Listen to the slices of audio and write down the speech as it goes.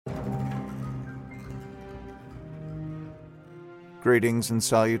Greetings and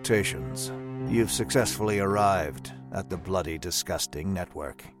salutations. You've successfully arrived at the Bloody Disgusting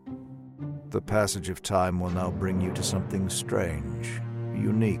Network. The passage of time will now bring you to something strange,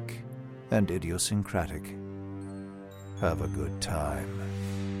 unique, and idiosyncratic. Have a good time.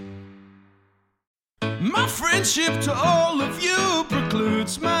 My friendship to all of you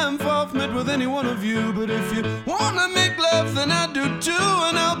precludes my involvement with any one of you. But if you wanna make love, then I do too,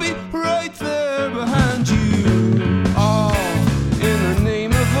 and I'll be right there behind you. All in the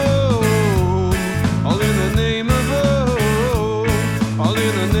name of oh, all in the name of oh, all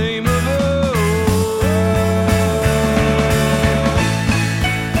in the name of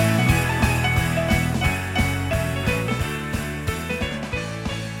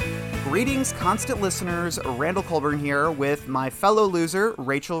Greetings, constant listeners. Randall Colburn here with my fellow loser,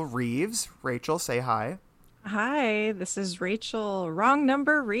 Rachel Reeves. Rachel, say hi. Hi, this is Rachel, wrong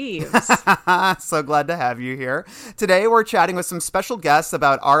number Reeves. So glad to have you here. Today we're chatting with some special guests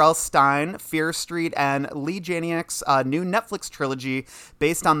about R.L. Stine, Fear Street, and Leigh Janiak's new Netflix trilogy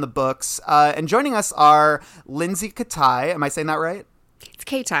based on the books. And joining us are Lindsay Katai. Am I saying that right? It's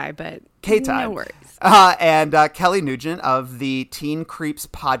Katai, but Katai. no worries. And Kelly Nugent of the Teen Creeps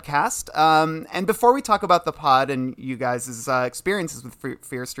podcast. And before we talk about the pod and you guys' experiences with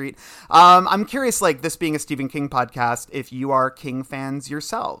Fear Street, I'm curious, like, this being a Stephen King podcast, if you are King fans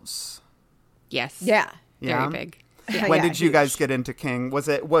yourselves. Yes. Yeah. Very big. When did you guys get into King?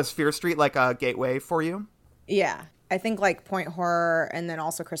 Was Fear Street like a gateway for you? Yeah. I think like Point Horror and then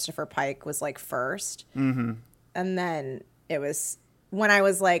also Christopher Pike was like first. Mm-hmm. And then it was when I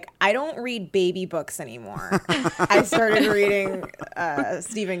was like, I don't read baby books anymore. I started reading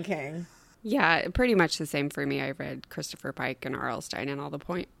Stephen King. Yeah, pretty much the same for me. I read Christopher Pike and R.L. Stine and all the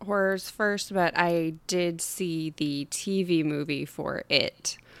Point Horrors first, but I did see the TV movie for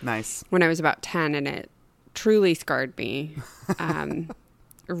it. Nice. When I was about 10, and it truly scarred me.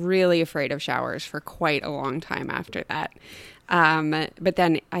 Really afraid of showers for quite a long time after that. But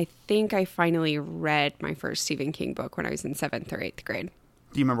then I think I finally read my first Stephen King book when I was in 7th or 8th grade.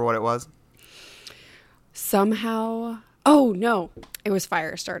 Do you remember what it was? Somehow. Oh, no. It was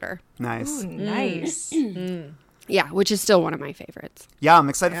Firestarter. Nice. Ooh, nice. Yeah, which is still one of my favorites. Yeah, I'm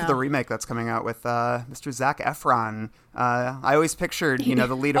excited for the remake that's coming out with Mr. Zac Efron. I always pictured, the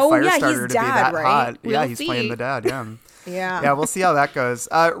lead of Firestarter to be that right? hot. We'll he's see. playing the dad, yeah. Yeah, we'll see how that goes.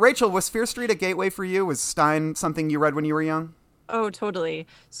 Rachel, was Fear Street a gateway for you? Was Stine something you read when you were young? Oh, totally.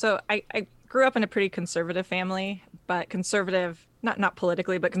 So I grew up in a pretty conservative family, but conservative, not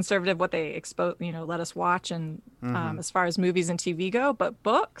politically, but conservative what they let us watch and as far as movies and TV go. But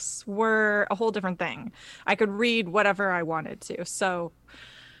books were a whole different thing. I could read whatever I wanted to. So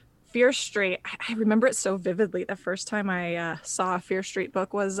Fear Street, I remember it so vividly. The first time I saw a Fear Street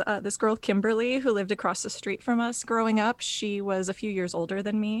book was this girl, Kimberly, who lived across the street from us growing up. She was a few years older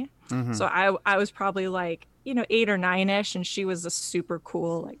than me. Mm-hmm. So I was probably like, 8 or 9-ish, and she was a super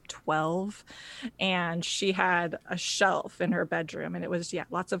cool, like 12. And she had a shelf in her bedroom, and it was,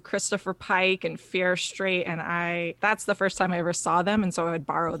 lots of Christopher Pike and Fear Street. And that's the first time I ever saw them. And so I would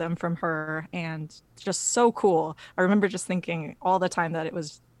borrow them from her, and just so cool. I remember just thinking all the time that it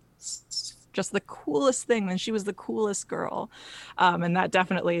was just the coolest thing, and she was the coolest girl, and that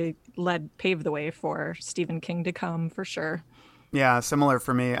definitely paved the way for Stephen King to come, for sure. Yeah, similar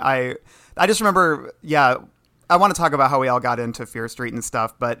for me. I just remember, I want to talk about how we all got into Fear Street and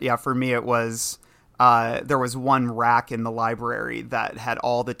stuff, but for me it was there was one rack in the library that had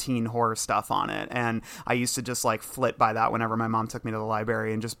all the teen horror stuff on it, and I used to just like flit by that whenever my mom took me to the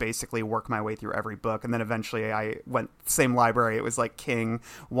library and just basically work my way through every book. And then eventually I went same library. It was like King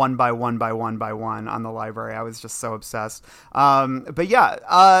one by one by one by one on the library. I was just so obsessed. But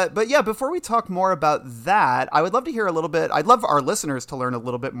before we talk more about that, I would love to hear a little bit. I'd love our listeners to learn a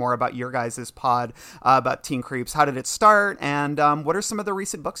little bit more about your guys' pod, about Teen Creeps. How did it start? And what are some of the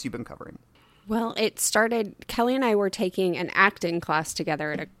recent books you've been covering? Well, it started, Kelly and I were taking an acting class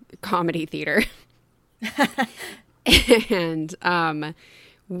together at a comedy theater. And I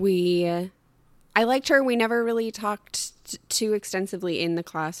liked her. We never really talked too extensively in the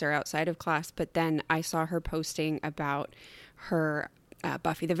class or outside of class, but then I saw her posting about her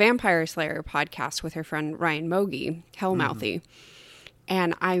Buffy the Vampire Slayer podcast with her friend Ryan Mogi, Hellmouthy.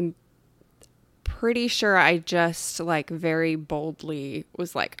 And I'm pretty sure I just like very boldly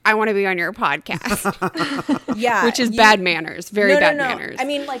was like, I want to be on your podcast. Yeah. Which is bad manners. Very bad manners. I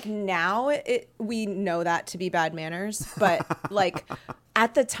mean, like now we know that to be bad manners, but like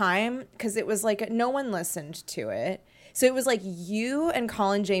at the time, because it was like no one listened to it. So it was like you and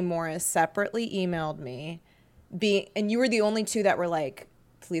Colin J. Morris separately emailed me, and you were the only two that were like,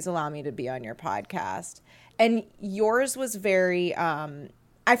 please allow me to be on your podcast. And yours was very, I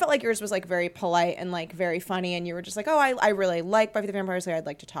felt like yours was like very polite and like very funny. And you were just like, oh, I really like Buffy the Vampire Slayer. I'd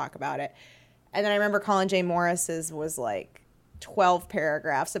like to talk about it. And then I remember Colin J. Morris's was like 12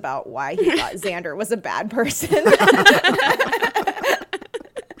 paragraphs about why he thought Xander was a bad person.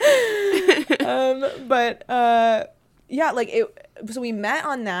 Yeah, like it. So we met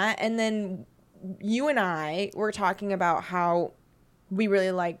on that, and then you and I were talking about how we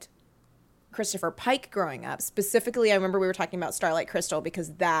really liked Christopher Pike growing up. Specifically, I remember we were talking about Starlight Crystal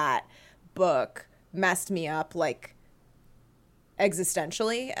because that book messed me up like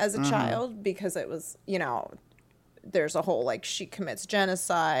existentially as a child, because it was, you know, there's a whole like she commits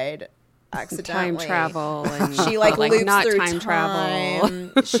genocide accidentally, time travel, and she like loops not through time travel.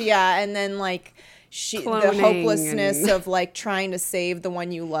 And then like the Cloning hopelessness and... of like trying to save the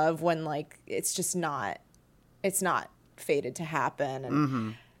one you love when like it's not fated to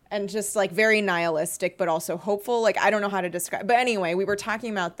happen, and just like very nihilistic but also hopeful. Like I don't know how to describe, but anyway, we were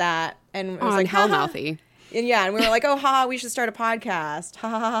talking about that, and it was like Hellmouthy. And yeah, and we were like, oh, ha, we should start a podcast. Ha,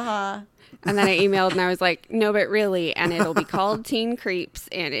 ha, ha, ha. And then I emailed and I was like, no, but really. And it'll be called Teen Creeps.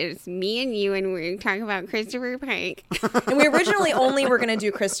 And it's me and you. And we're talking about Christopher Pike. And we originally only were going to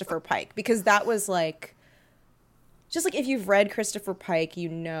do Christopher Pike because that was like, just like if you've read Christopher Pike, you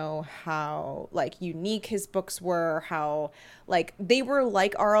know how like unique his books were, how like they were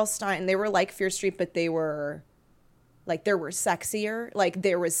like R.L. Stine. They were like Fear Street, but they were... like, there were sexier. Like,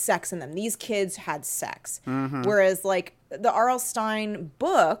 there was sex in them. These kids had sex. Whereas, like, the R.L. Stine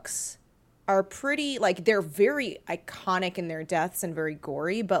books are pretty, like, they're very iconic in their deaths and very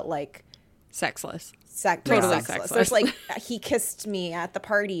gory, but, like... Sexless. Totally sexless. There's, like, he kissed me at the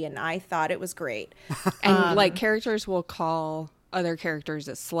party, and I thought it was great. And, like, characters will call other characters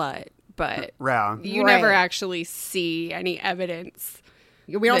a slut, but you Right. never actually see any evidence.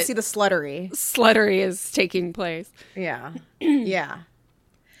 We don't see the sluttery. Sluttery is taking place. Yeah. Yeah.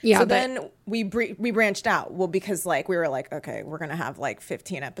 Yeah. So then we branched out. Well, because like we were like, okay, we're gonna have like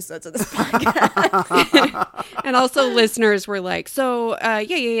 15 episodes of this podcast. And also listeners were like, so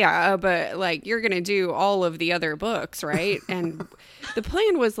but like you're gonna do all of the other books, right? And the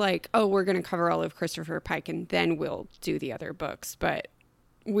plan was like, oh, we're gonna cover all of Christopher Pike and then we'll do the other books. But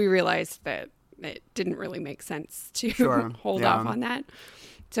we realized that it didn't really make sense to hold off on that.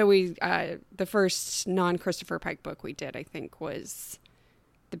 So we, the first non-Christopher Pike book we did, I think, was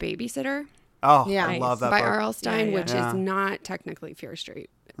The Babysitter. Oh, Yeah. I love that by book. R.L. Stine, which Yeah. is not technically Fear Street.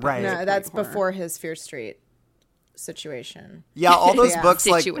 Right. No, that's horror. before his Fear Street situation. Yeah, all those Yeah. books,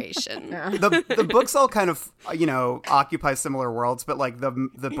 like, Situation. the books all kind of, you know, occupy similar worlds, but like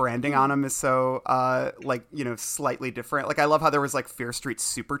the branding on them is so like, you know, slightly different. Like I love how there was like Fear Street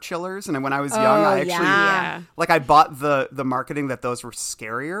Super Chillers, and when I was young, I actually Yeah. like I bought the marketing that those were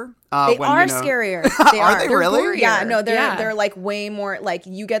scarier. They when, are you know, scarier. They Are are. they They're really? gorier. Yeah, no, they're Yeah. like way more like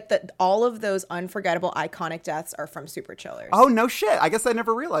you get all of those unforgettable iconic deaths are from Super Chillers. Oh no shit! I guess I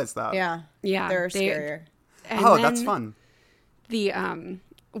never realized that. yeah, Yeah, they're they- scarier. And Oh, that's then fun. The we And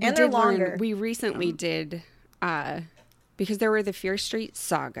they're did learn- longer. we recently did because there were the Fear Street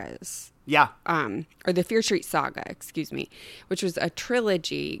sagas. Yeah. Or the Fear Street Saga, excuse me, which was a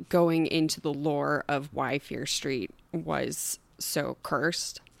trilogy going into the lore of why Fear Street was so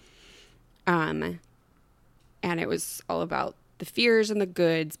cursed. And it was all about the fears and the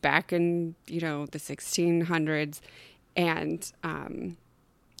goods back in, you know, the 1600s. And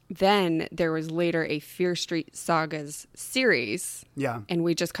then there was later a Fear Street Sagas series. Yeah. And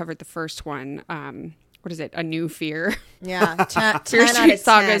we just covered the first one. What is it? A New Fear. Yeah, 10 Fear out Street of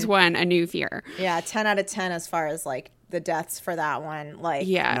Sagas 10. 1, A New Fear. Yeah, 10 out of 10 as far as like the deaths for that one. Like,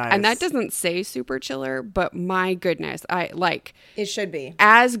 Yeah. Nice. And that doesn't say super chiller, but my goodness, I like it should be.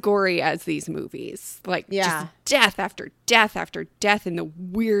 as gory as these movies. Like Yeah. just death after death after death in the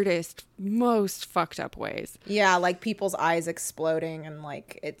weirdest, most fucked up ways. Yeah, like people's eyes exploding and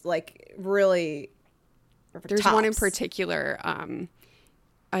like it's like really. There's one in tops. particular,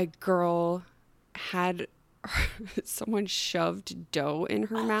 a girl had someone shoved dough in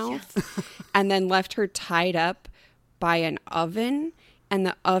her mouth and then left her tied up by an oven, and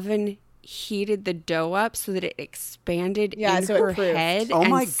the oven heated the dough up so that it expanded in so it her proofed. head Oh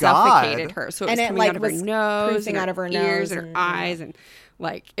and my suffocated God. her. So it And was it, coming like, out of her was nose, proofing and out of her ears, nose and her and- eyes, and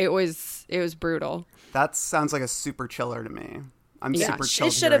like it was brutal. That sounds like a super chiller to me. I'm Yeah. super It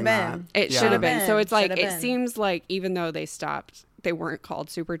chilled should have hearing been. that. It Yeah. should have been. So it's like, Should it have been. seems like even though they stopped, they weren't called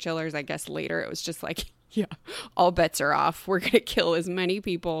super chillers. I guess later it was just like, yeah, all bets are off. We're going to kill as many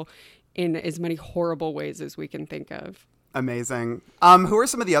people in as many horrible ways as we can think of. Amazing. Who are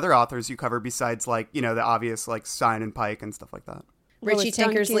some of the other authors you cover besides like, you know, the obvious like Stein and Pike and stuff like that? Richie Lois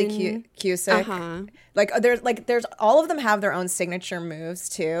Tankersley Duncan. Cusick. There's all of them have their own signature moves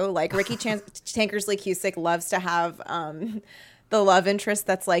too. Like Ricky Tankersley Cusick loves to have the love interest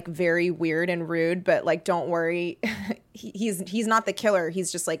that's like very weird and rude, but like don't worry, he's not the killer.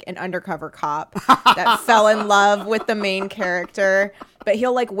 He's just like an undercover cop that fell in love with the main character, but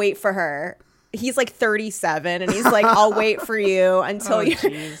he'll like wait for her. He's like 37 and he's like, I'll wait for you until you.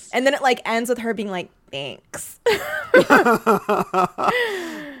 And then it like ends with her being like, thanks.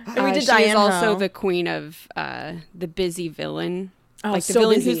 And we did she Diane is also Ho. the queen of the busy villain. Oh, Like the so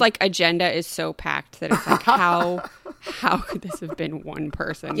villain busy. whose like agenda is so packed that it's like how could this have been one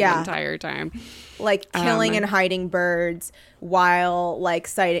person the entire time? Like killing and hiding birds while like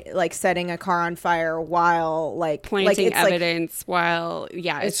setting a car on fire while like Planting it's evidence while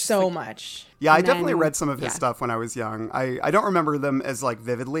it's so much. Yeah, I And definitely then- read some of his yeah. stuff when I was young. I don't remember them as like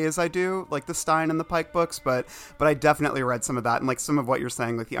vividly as I do like the Stein and the Pike books, but I definitely read some of that, and like some of what you're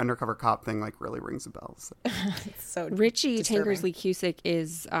saying, like the undercover cop thing, like really rings a bell. So. It's so Richie disturbing. Tankersley Cusick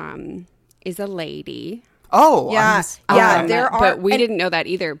is a lady. Oh, Yeah, there are, but we and- didn't know that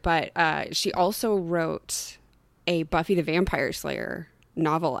either. But she also wrote a Buffy the Vampire Slayer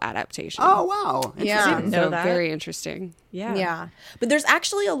novel adaptation. Oh wow, Yeah. I didn't know so that. very interesting. Yeah. But there's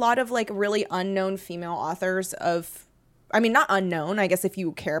actually a lot of like really unknown female authors of, I mean, not unknown, I guess if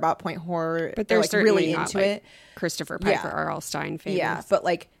you care about point horror, But they're they're like certainly really not into like it. Christopher Pike Yeah. or R.L. Stein famous. Yeah. But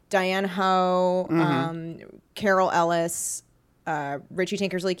like Diane Ho, Carol Ellis, Richie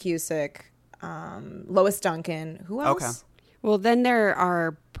Tankersley Cusick, Lois Duncan. Who else? Okay. Well, then there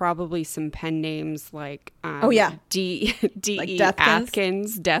are probably some pen names like D. Like E.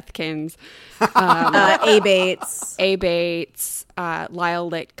 Deathkins? Deathkins, A. Bates. A. Bates, Lyle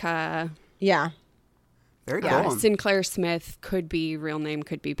Litka, Yeah. Very Yeah. cool. Sinclair Smith could be real name,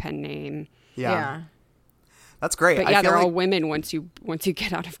 could be pen name. Yeah. That's great. But I yeah, feel they're all like- women once you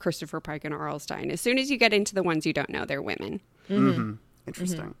get out of Christopher Pike and R.L. Stein. As soon as you get into the ones you don't know, they're women.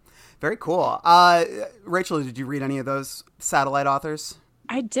 Interesting. Very cool. Rachel, did you read any of those satellite authors?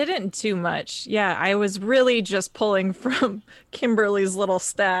 I didn't too much. Yeah, I was really just pulling from Kimberly's little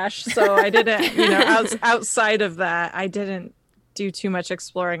stash. So I didn't, outside of that, I didn't do too much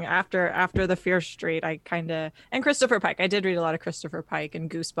exploring after the Fear Street. I kind of, and Christopher Pike. I did read a lot of Christopher Pike and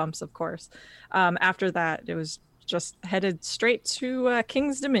Goosebumps, of course. After that, it was just headed straight to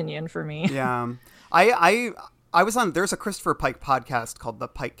King's Dominion for me. Yeah. I was on, there's a Christopher Pike podcast called The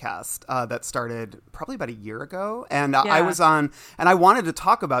Pikecast that started probably about a year ago. And I Yeah. was on, and I wanted to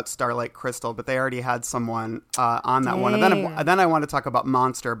talk about Starlight Crystal, but they already had someone on that one. And then I wanted to talk about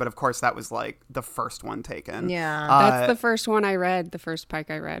Monster, but of course that was like the first one taken. Yeah. That's the first one I read, the first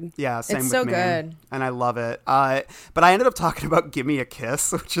Pike I read. Yeah, same It's with so me. good. And I love it. But I ended up talking about Gimme a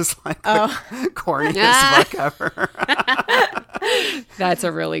Kiss, which is like the corniest book ever. That's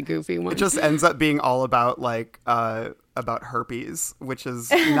a really goofy one. It just ends up being all about like about herpes, which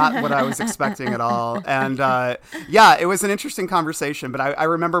is not what I was expecting at all. And yeah, it was an interesting conversation. But I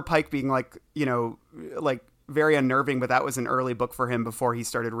remember Pike being like, like very unnerving, but that was an early book for him before he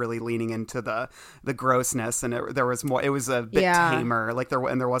started really leaning into the grossness, and there was more. It was a bit tamer, like there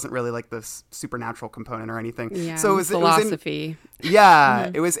wasn't really like this supernatural component or anything. Yeah, so it was philosophy.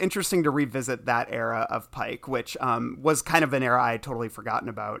 It was interesting to revisit that era of Pike, which was kind of an era I had totally forgotten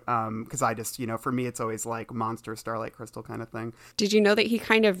about, because I just, for me, it's always like Monster, Starlight Crystal kind of thing. Did you know that he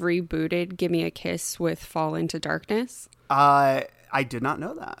kind of rebooted Gimme a Kiss with Fall into Darkness? I did not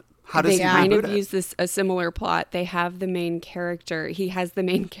know that. How does They he kind reboot of it? use a similar plot. They have the main character. He has the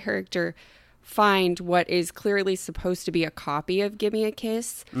main character find what is clearly supposed to be a copy of Gimme a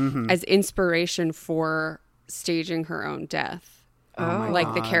Kiss as inspiration for staging her own death.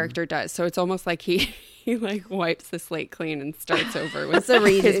 Like the character does. So it's almost like he like wipes the slate clean and starts over with a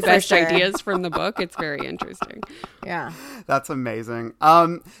read his for best sure. ideas from the book. It's very interesting. Yeah. That's amazing.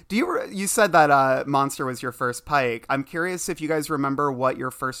 You said that Monster was your first Pike. I'm curious if you guys remember what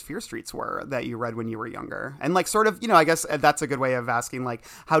your first Fear Streets were that you read when you were younger, and like sort of, I guess that's a good way of asking, like,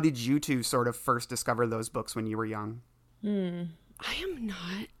 how did you two sort of first discover those books when you were young? I am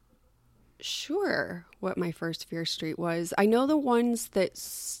not sure what my first Fear Street was. I know the ones that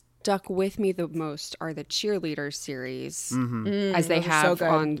stuck with me the most are the Cheerleader series, as they those are so have good.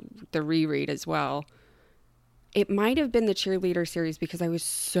 on the reread as well. It might have been the Cheerleader series because I was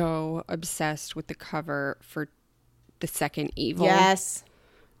so obsessed with the cover for the second Evil. Yes.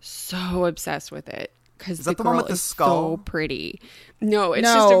 So obsessed with it. Because Is the that the one girl with the is skull? so pretty. No, it's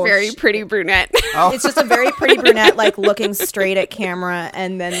just a No, very pretty brunette. It's just a very pretty brunette, like looking straight at camera,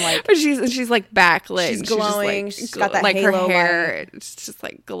 and then like But she's like backlit. She's and just, glowing. like, She's got that like halo her hair. It's just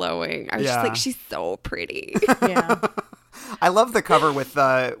like glowing. I was just Yeah. like, she's so pretty. yeah. I love the cover with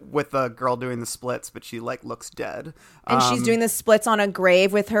the girl doing the splits, but she like looks dead. And she's doing the splits on a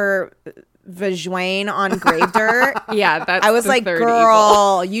grave with her vagine on grave dirt. Yeah, that's I was the like, third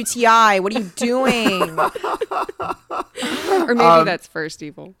girl, UTI, what are you doing? evil. Or maybe that's first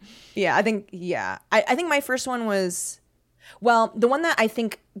evil. Yeah, I think I think my first one was, well, the one that I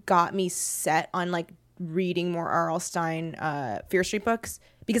think got me set on like reading more R.L. Stine Fear Street books,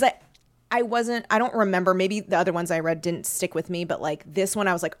 because I don't remember, maybe the other ones I read didn't stick with me, but like this one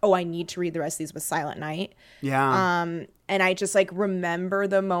I was like, oh, I need to read the rest of these, with Silent Night. Yeah. And I just like remember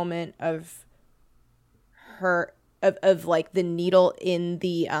the moment of her of like the needle in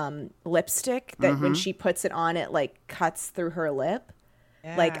the lipstick that when she puts it on, it like cuts through her lip.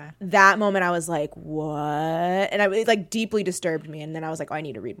 Yeah. Like that moment I was like, what? And it like deeply disturbed me. And then I was like, oh, I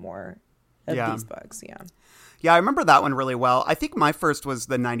need to read more of these books. Yeah. Yeah, I remember that one really well. I think my first was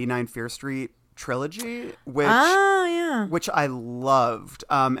the 99 Fear Street trilogy, which I loved.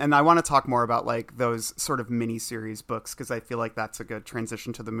 And I want to talk more about like those sort of mini-series books, because I feel like that's a good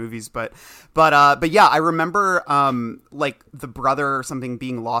transition to the movies. But yeah, I remember like the brother or something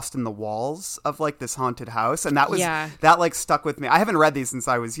being lost in the walls of like this haunted house, and that was that like stuck with me. I haven't read these since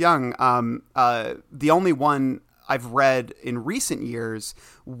I was young. The only one I've read in recent years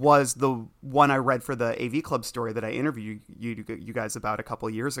was the one I read for the AV Club story that I interviewed you guys about a couple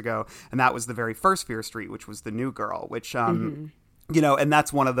of years ago. And that was the very first Fear Street, which was The New Girl, which, you know, and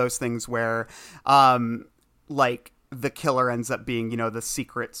that's one of those things where, like, the killer ends up being, you know, the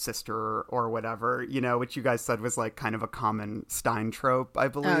secret sister or whatever, you know, which you guys said was like kind of a common Stine trope, I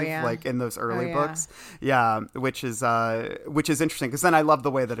believe, like in those early books. Yeah. Which is interesting, because then I love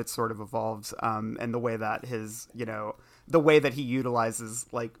the way that it sort of evolves, and the way that his, you know, the way that he utilizes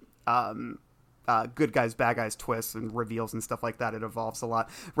like, good guys, bad guys twists and reveals and stuff like that. It evolves a lot.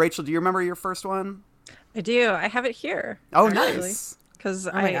 Rachel, do you remember your first one? I do. I have it here. Oh, nice. Because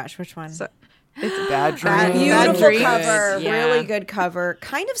oh my gosh, which one? It's Bad Dreams. Beautiful Bad cover, Dreams. really good cover,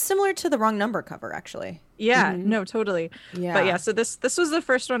 kind of similar to the Wrong Number cover, actually. Yeah, no, totally. Yeah. But yeah, so this was the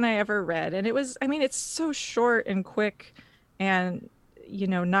first one I ever read, and it was, I mean, it's so short and quick, and you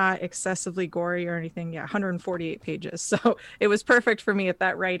know, not excessively gory or anything. Yeah, 148 pages, so it was perfect for me at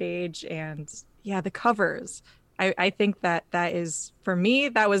that right age. And yeah, the covers. I think that is, for me,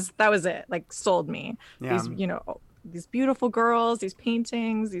 that was it. Like, sold me. Yeah. These, you know, these beautiful girls, these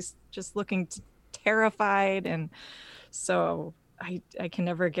paintings, these just looking terrified, and so I can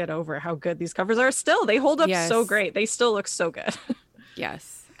never get over how good these covers are. Still, they hold up so great. They still look so good.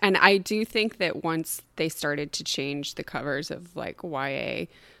 Yes. And I do think that once they started to change the covers of like YA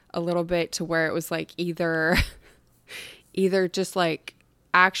a little bit to where it was like either just like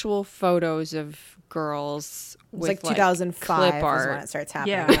actual photos of girls with It's like 2005 clip art. is when it starts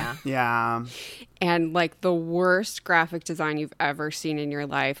happening. Yeah. Yeah. And like the worst graphic design you've ever seen in your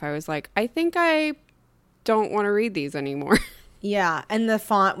life. I was like, I think I don't want to read these anymore. Yeah, and the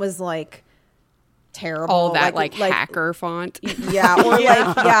font was like terrible. All that like hacker font. Yeah,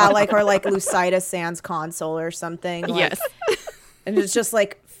 or like Lucida Sans console or something. Like, Yes. and it's just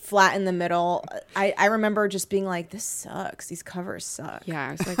like flat in the middle. I remember just being like, this sucks. These covers suck. Yeah,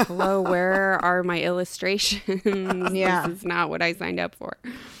 I was like, hello, where are my illustrations? Yeah. This is not what I signed up for.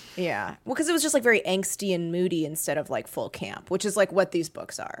 Yeah. Well, because it was just like very angsty and moody instead of like full camp, which is like what these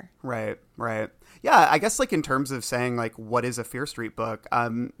books are. Right. Yeah, I guess like in terms of saying like what is a Fear Street book,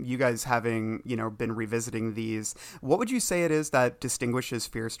 you guys having, you know, been revisiting these, what would you say it is that distinguishes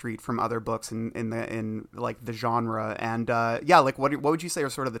Fear Street from other books in like the genre? And like what would you say are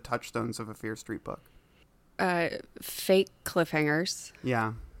sort of the touchstones of a Fear Street book? Fake cliffhangers.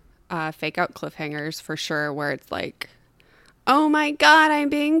 Yeah. Fake out cliffhangers for sure, where it's like, oh my God, I'm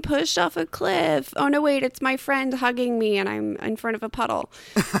being pushed off a cliff. Oh no, wait, it's my friend hugging me and I'm in front of a puddle.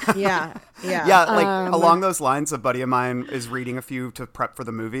 Yeah. Yeah. Yeah, like along those lines, a buddy of mine is reading a few to prep for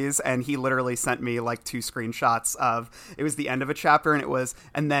the movies, and he literally sent me like 2 screenshots of, it was the end of a chapter and it was,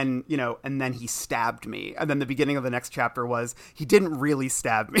 and then he stabbed me. And then the beginning of the next chapter was, he didn't really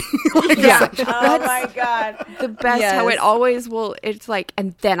stab me. Yeah. Oh my God. The best how it always will, it's like,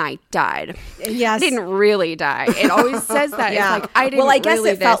 and then I died. Yes. I didn't really die. It always says that. Yeah. It's like, I didn't Well, I guess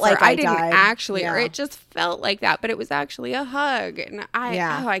really it felt this, or like I didn't died. actually, Yeah. or it just felt like that, but it was actually a hug. And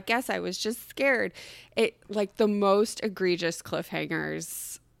I guess I was just scared. It like the most egregious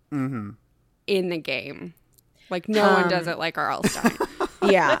cliffhangers in the game. Like no one does it like R.L. Stine.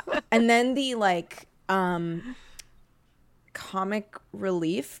 Yeah. And then the like comic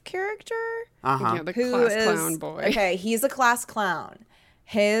relief character Yeah, the who class is clown boy. Okay, he's a class clown.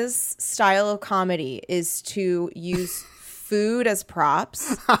 His style of comedy is to use food as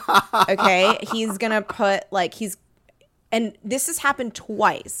props. Okay, he's gonna put like And this has happened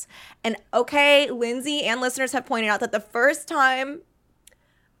twice. And okay, Lindsay and listeners have pointed out that the first time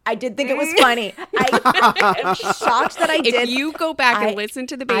I did think it was funny. I am shocked that I did. If you go back and listen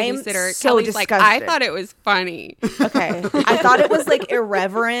to The Babysitter, so Kelly's disgusted. like, I thought it was funny. Okay. I thought it was like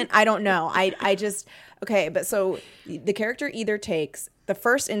irreverent. I don't know. I just, okay. But so the character either takes, the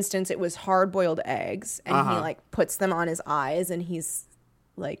first instance, it was hard boiled eggs and he like puts them on his eyes and he's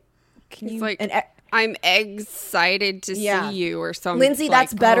like, can He's you, like, and I'm excited to Yeah. see you or something. Lindsay,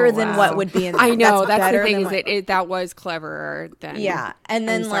 that's better than what would be in there. I know. That's the better thing than is what- that was cleverer than. Yeah. And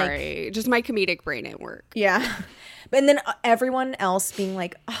then I'm like, sorry. Just my comedic brain at work. yeah. And then everyone else being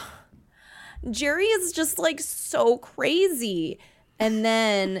like, oh, Jerry is just like so crazy. And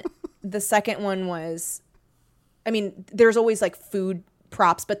then the second one was, I mean, there's always like food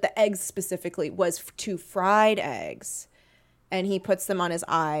props, but the eggs specifically was 2 fried eggs. And he puts them on his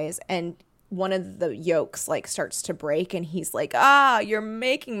eyes and one of the yolks like starts to break and he's like, you're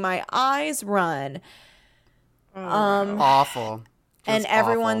making my eyes run. Awful. And Just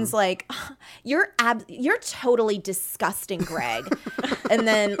everyone's awful. like, you're totally disgusting, Greg. And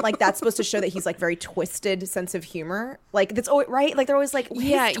then like that's supposed to show that he's like very twisted sense of humor. Like that's right. Like they're always like,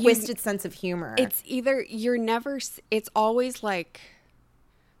 his twisted sense of humor. It's either it's always like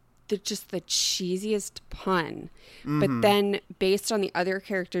just the cheesiest pun. But then based on the other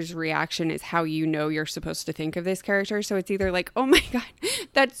character's reaction is how you know you're supposed to think of this character. So it's either like, oh my God,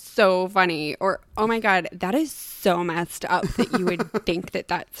 that's so funny. Or, oh my God, that is so messed up that you would think that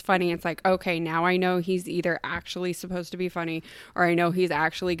that's funny. It's like, okay, now I know he's either actually supposed to be funny or I know he's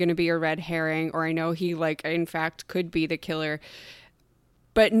actually going to be a red herring or I know he like, in fact, could be the killer.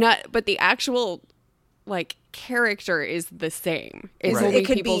 But the actual like character is the same. It's Right. only It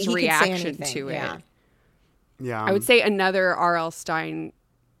could be- people's he could say reaction anything, to yeah. it. Yeah. I would say another R.L. Stein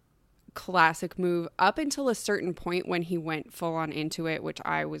classic move up until a certain point when he went full on into it, which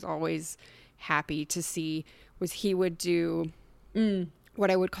I was always happy to see, was he would do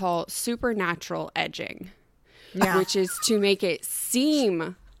what I would call supernatural edging, which is to make it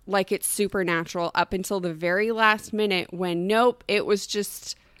seem like it's supernatural up until the very last minute when nope, it was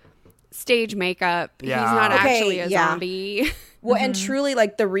just stage makeup. Yeah. He's not Okay, actually a yeah. zombie. Well, and truly,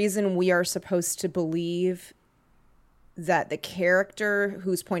 like, the reason we are supposed to believe that the character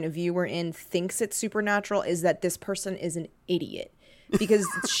whose point of view we're in thinks it's supernatural is that this person is an idiot. Because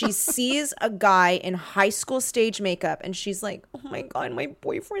she sees a guy in high school stage makeup and she's like, oh my God, my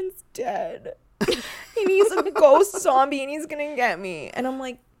boyfriend's dead. And he's a ghost zombie and he's going to get me. And I'm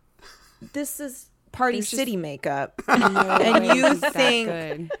like, this is Party City makeup. And you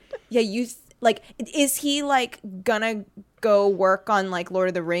think... Yeah, like, is he like gonna go work on like Lord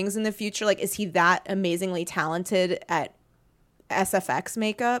of the Rings in the future? Like, is he that amazingly talented at SFX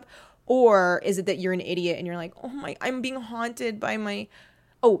makeup? Or is it that you're an idiot and you're like, oh my, I'm being haunted by my...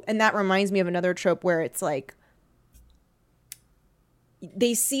 Oh, and that reminds me of another trope where it's like,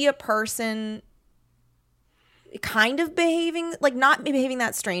 they see a person kind of behaving, like not behaving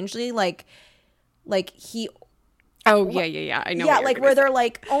that strangely, like he... Oh, yeah. I know. Yeah, what you're like gonna where say. they're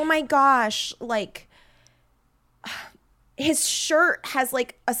like, oh my gosh, like his shirt has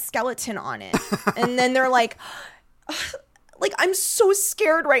like a skeleton on it. And then they're like I'm so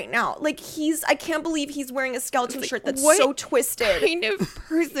scared right now. Like I can't believe he's wearing a skeleton shirt that's what so twisted. kind of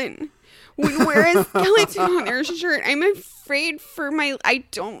person would wear a skeleton on their shirt? I'm afraid I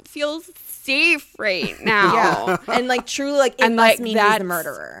don't feel safe right now. Yeah. And like truly like it And, must like, mean he's the that's-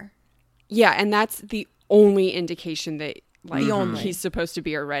 murderer. Yeah, and that's the only indication that like The only. he's supposed to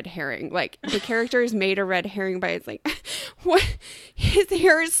be a red herring. Like the character is made a red herring by it's like what his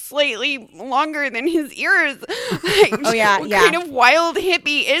hair is slightly longer than his ears. Like, Oh, yeah, what yeah. kind of wild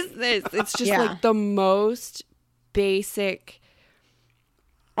hippie is this? It's just Yeah. like the most basic.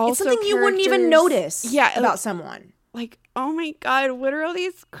 It's Also, something you wouldn't even characters- notice about someone. like, oh my God, what are all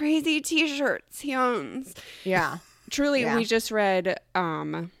these crazy t-shirts he owns? Yeah. Truly, Yeah. we just read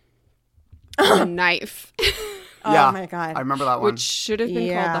The Knife, Yeah, Oh my God. I remember that one. which should have been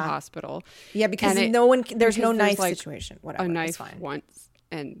Yeah. called The Hospital. Yeah, because And there's no because knife like, situation. Whatever. A It's knife fine. once,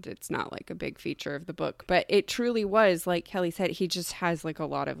 and it's not like a big feature of the book, but it truly was, like Kelly said, he just has like a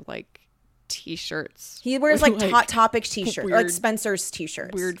lot of like t-shirts. He wears with, like Hot Topic t-shirt, like weird- Spencer's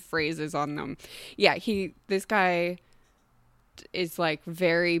t-shirts. weird phrases on them. Yeah, this guy is like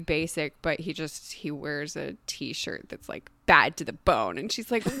very basic, but he wears a t-shirt that's like bad to the bone, and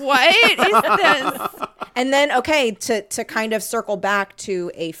she's like, what is this? And then, okay, to kind of circle back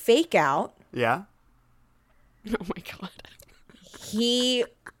to a fake out, Yeah. Oh my God. he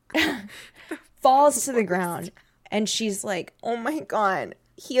falls to the ground and she's like, oh my God,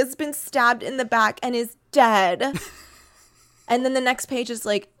 he has been stabbed in the back and is dead. And then the next page is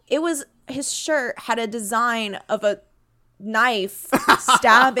like, it was his shirt had a design of a knife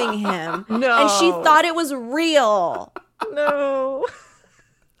stabbing him. No. And she thought it was real. No.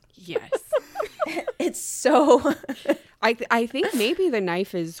 Yes. It's so I think maybe the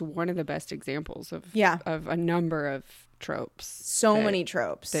knife is one of the best examples of Yeah. of a number of tropes. so that- many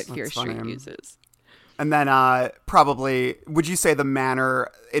tropes. that Fear Street funny. uses. And then probably, would you say the manner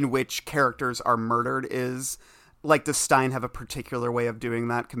in which characters are murdered is, like, does Stein have a particular way of doing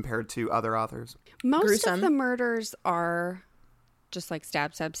that compared to other authors? Most Gruesome. of the murders are just like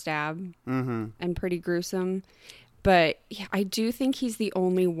stab, stab, stab, and pretty gruesome. But yeah, I do think he's the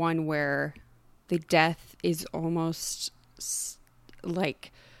only one where the death is almost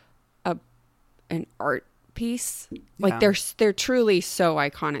like an art piece. Like Yeah. they're truly so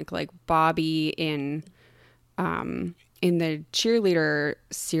iconic. Like Bobby in the cheerleader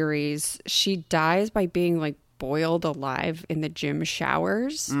series, she dies by being like boiled alive in the gym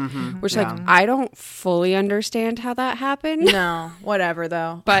showers, which like I don't fully understand how that happened. No, whatever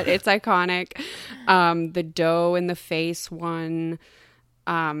though. But it's iconic. The dough in the face one,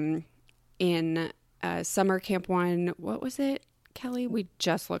 in summer camp one. What was it, Kelly? We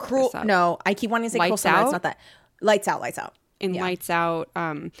just looked Cruel. this up. No, I keep wanting to say Cruel Lights Summer. Out? It's not that. Lights Out. Lights Out. In Yeah. Lights Out,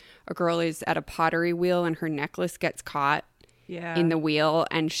 a girl is at a pottery wheel and her necklace gets caught Yeah. in the wheel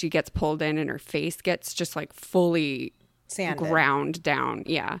and she gets pulled in and her face gets just like fully Sanded. ground down.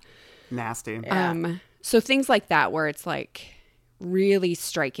 Yeah. Nasty. Yeah. So things like that where it's like really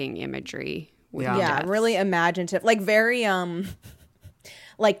striking imagery. With Yeah. Yeah, deaths. really imaginative. Like very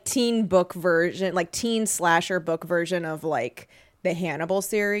like teen book version, like teen slasher book version of like the Hannibal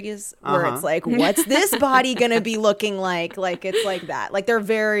series where it's like, what's this body gonna be looking like? Like it's like that. Like they're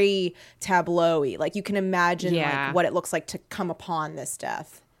very tableau-y. Like you can imagine Yeah. like what it looks like to come upon this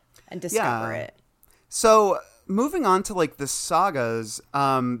death and discover Yeah. it. So moving on to like the sagas,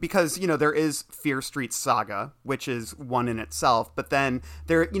 because there is Fear Street Saga, which is one in itself, but then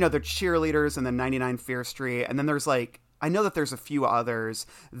they're cheerleaders and then 99 Fear Street, and then there's like, I know that there's a few others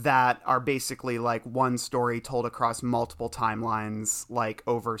that are basically like one story told across multiple timelines, like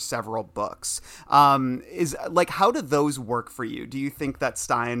over several books. Is like, how do those work for you? Do you think that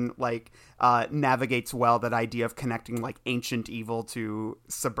Stein like navigates well that idea of connecting like ancient evil to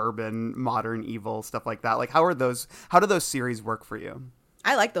suburban modern evil, stuff like that? Like, how do those series work for you?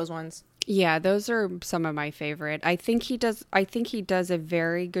 I like those ones. Yeah, those are some of my favorite. I think he does a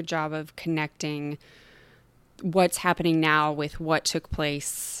very good job of connecting what's happening now with what took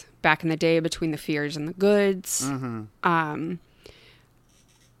place back in the day between the fears and the goods.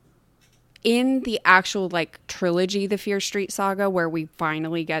 In the actual like trilogy, the Fear Street Saga, where we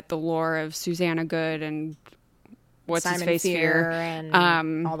finally get the lore of Susanna Good and what's Simon his face Fear,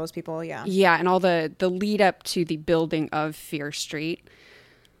 and all those people, yeah. yeah, and all the lead up to the building of Fear Street.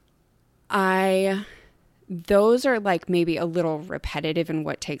 Those are like maybe a little repetitive in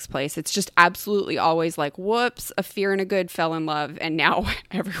what takes place. It's just absolutely always like, whoops, a fear and a good fell in love, and now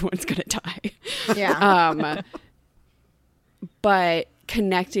everyone's gonna die. Yeah. But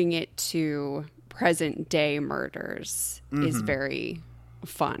connecting it to present day murders is very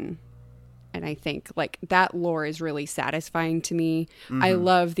fun. And I think like that lore is really satisfying to me. I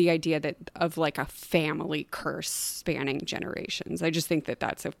love the idea of like a family curse spanning generations. I just think that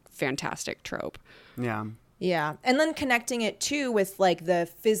that's a fantastic trope. Yeah. Yeah. And then connecting it too with like the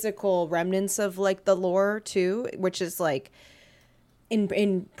physical remnants of like the lore too, which is like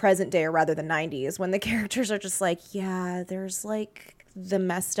in present day, or rather the 90s, when the characters are just like, yeah, there's like the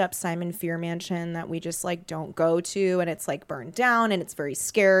messed up Simon Fear mansion that we just like don't go to, and it's like burned down and it's very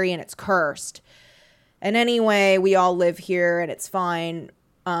scary and it's cursed. And anyway, we all live here and it's fine.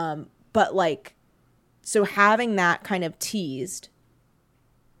 But like, so having that kind of teased,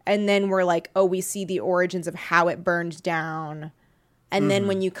 and then we're like, oh, we see the origins of how it burned down. And then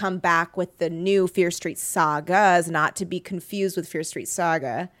when you come back with the new Fear Street Sagas, not to be confused with Fear Street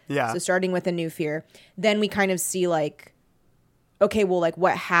Saga. Yeah. So starting with a new Fear, then we kind of see like, okay, well, like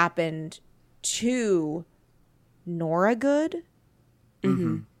what happened to Nora Good?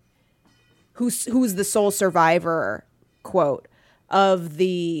 Who's the sole survivor, quote, of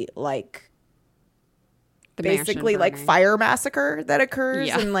the like, The mansion basically like burning. fire massacre that occurs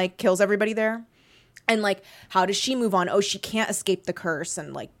Yeah. and like kills everybody there. And like, how does she move on? Oh, she can't escape the curse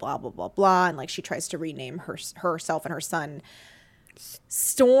and like blah, blah, blah, blah. And like, she tries to rename herself and her son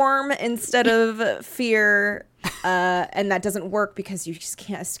Storm instead of Fear. And that doesn't work because you just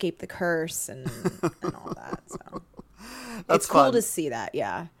can't escape the curse and all that. So That's it's cool fun. to see that.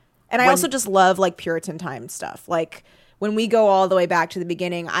 Yeah. And I also just love like Puritan time stuff. Like when we go all the way back to the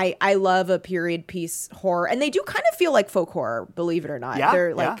beginning, I love a period piece horror. And they do kind of feel like folk horror, believe it or not. Yeah,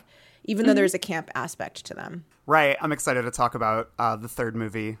 They're like, yeah. even though there's a camp aspect to them. Right. I'm excited to talk about the third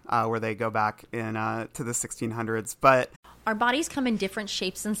movie where they go back in to the 1600s. But Our bodies come in different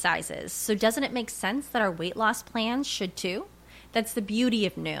shapes and sizes, so doesn't it make sense that our weight loss plans should too? That's the beauty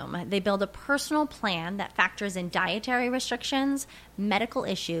of Noom. They build a personal plan that factors in dietary restrictions, medical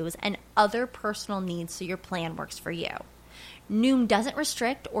issues, and other personal needs so your plan works for you. Noom doesn't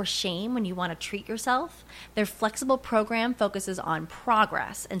restrict or shame when you want to treat yourself. Their flexible program focuses on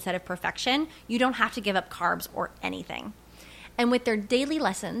progress instead of perfection. You don't have to give up carbs or anything. And with their daily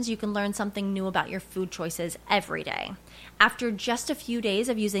lessons, you can learn something new about your food choices every day. After just a few days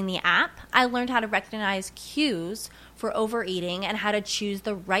of using the app, I learned how to recognize cues for overeating and how to choose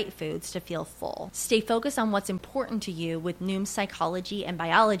the right foods to feel full. Stay focused on what's important to you with Noom's psychology and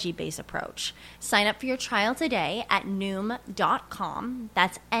biology-based approach. Sign up for your trial today at Noom.com.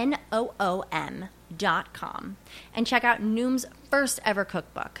 That's Noom.com. And check out Noom's first ever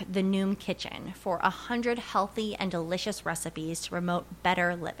cookbook, The Noom Kitchen, for 100 healthy and delicious recipes to promote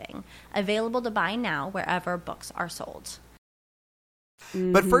better living. Available to buy now wherever books are sold.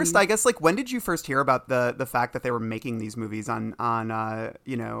 But first, I guess, like, when did you first hear about the fact that they were making these movies on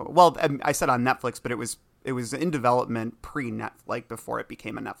you know, well, I said on Netflix, but it was in development pre-Net, like before it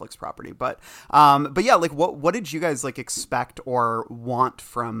became a Netflix property. But yeah, like, what did you guys like expect or want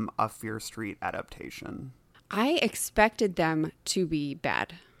from a Fear Street adaptation? I expected them to be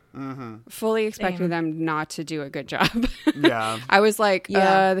bad. Fully expected them not to do a good job. Yeah. I was like,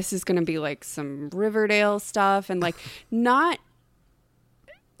 Yeah. this is going to be like some Riverdale stuff and like not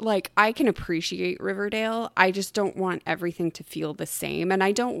like I can appreciate Riverdale. I just don't want everything to feel the same. And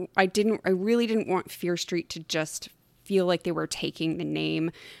I really didn't want Fear Street to just feel like they were taking the name,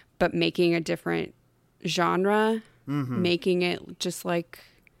 but making a different genre, making it just like,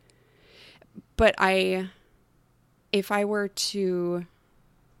 but if I were to,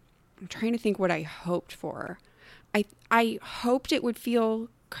 I'm trying to think what I hoped for. I hoped it would feel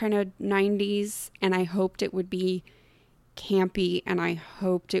kind of 90s, and I hoped it would be campy, and I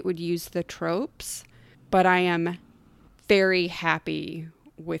hoped it would use the tropes, but I am very happy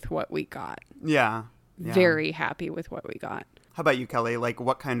with what we got. Yeah. Very happy with what we got. How about you, Kelly? Like,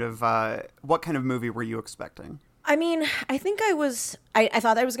 what kind of movie were you expecting? I mean, I think I thought I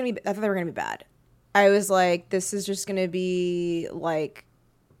thought they were gonna be bad. I was like, this is just gonna be like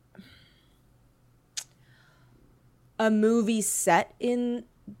a movie set in,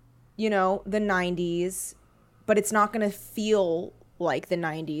 you know, the 90s, but it's not gonna feel like the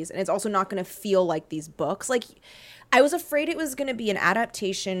 90s, and it's also not gonna feel like these books. Like, I was afraid it was gonna be an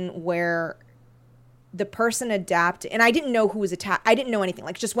adaptation where the person adapted, and I didn't know who was I didn't know anything.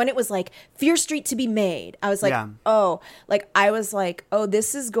 Like, just when it was like Fear Street to be made, I was like, oh,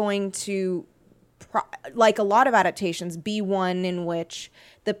 this is going to, like a lot of adaptations, be one in which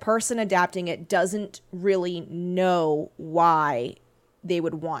the person adapting it doesn't really know why they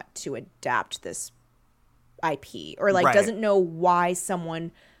would want to adapt this IP, or like doesn't know why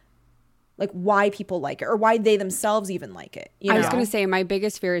someone, like why people like it, or why they themselves even like it. You know? I was going to say, my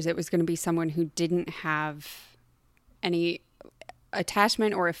biggest fear is it was going to be someone who didn't have any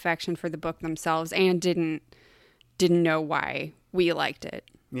attachment or affection for the book themselves and didn't know why we liked it.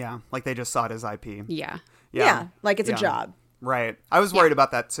 Yeah, like they just saw it as IP. Yeah. Yeah, like it's a job. Right. I was worried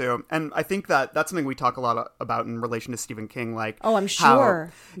about that too. And I think that that's something we talk a lot about in relation to Stephen King. Like, Oh, I'm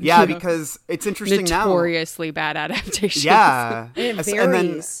sure. Yeah, because it's interesting now. Notoriously bad adaptations. Yeah. It And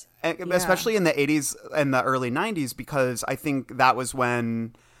varies. then, especially in the 80s and the early 90s, because I think that was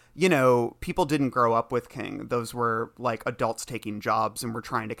when, you know, people didn't grow up with King. Those were like adults taking jobs and were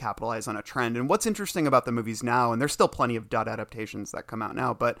trying to capitalize on a trend. And what's interesting about the movies now, and there's still plenty of dud adaptations that come out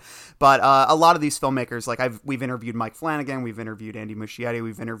now, but a lot of these filmmakers, like we've interviewed Mike Flanagan, we've interviewed Andy Muschietti,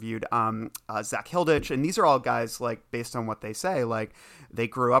 we've interviewed Zach Hilditch, and these are all guys, like, based on what they say, like, they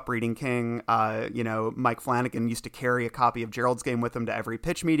grew up reading King. You know, Mike Flanagan used to carry a copy of Gerald's Game with him to every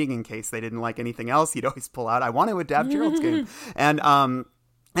pitch meeting in case they didn't like anything else. He'd always pull out, I want to adapt Gerald's Game.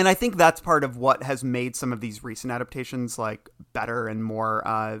 And I think that's part of what has made some of these recent adaptations like better and more,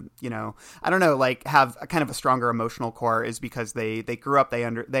 you know, I don't know, like have a kind of a stronger emotional core, is because they grew up, they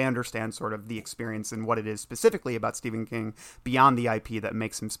understand sort of the experience and what it is specifically about Stephen King beyond the IP that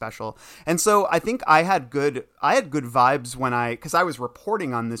makes him special. And so I think I had good vibes because I was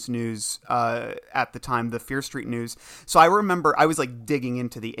reporting on this news at the time, the Fear Street news. So I remember I was like digging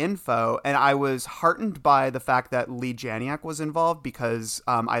into the info, and I was heartened by the fact that Lee Janiak was involved, because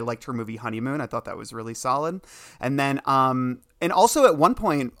I liked her movie Honeymoon. I thought that was really solid. And then And also at one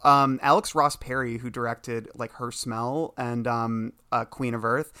point, Alex Ross Perry, who directed like Her Smell and Queen of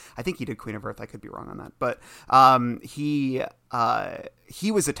Earth, I think he did Queen of Earth. I could be wrong on that, but he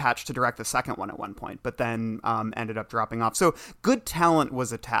was attached to direct the second one at one point, but then ended up dropping off. So good talent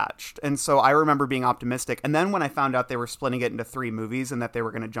was attached, and so I remember being optimistic. And then when I found out they were splitting it into 3 movies and that they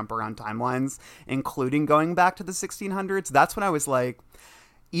were going to jump around timelines, including going back to the 1600s, that's when I was like,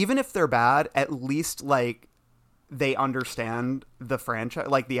 even if they're bad, at least like they understand the franchise,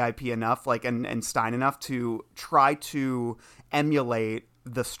 like the IP enough, like and Stein enough to try to emulate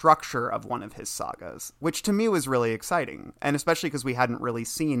the structure of one of his sagas, which to me was really exciting. And especially because we hadn't really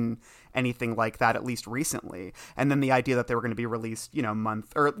seen anything like that, at least recently. And then the idea that they were going to be released,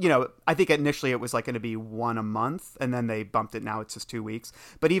 month, or, I think initially it was like going to be 1 a month, and then they bumped it. Now it's just 2 weeks.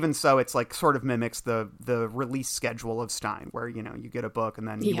 But even so, it's like sort of mimics the release schedule of Stein, where, you get a book and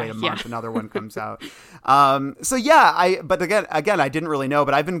then you wait a month, another one comes out. But again, I didn't really know,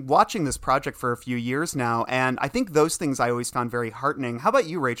 but I've been watching this project for a few years now. And I think those things I always found very heartening. How about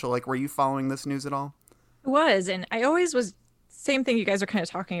you, Rachel? Like, were you following this news at all? It was, and I always was. Same thing you guys are kind of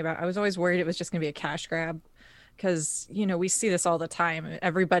talking about. I was always worried it was just going to be a cash grab because, we see this all the time.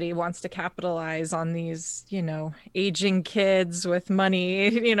 Everybody wants to capitalize on these, aging kids with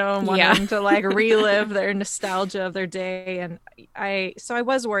money, wanting to like relive their nostalgia of their day. And I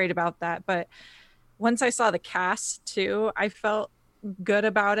was worried about that. But once I saw the cast too, I felt good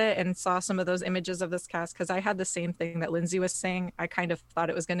about it and saw some of those images of this cast, because I had the same thing that Lindsay was saying. I kind of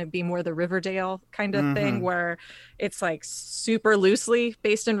thought it was going to be more the Riverdale kind of thing, where it's like super loosely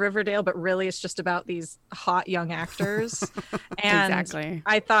based in Riverdale, but really it's just about these hot young actors. And exactly.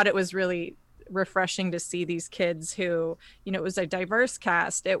 I thought it was really refreshing to see these kids who, it was a diverse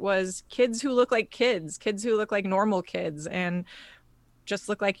cast. It was kids who look like kids who look like normal kids, and just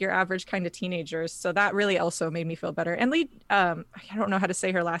look like your average kind of teenagers. So that really also made me feel better. And Lee, I don't know how to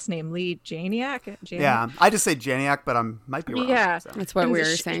say her last name, Lee Janiak. Yeah, I just say Janiak, but I might be wrong. Yeah, so. That's what we were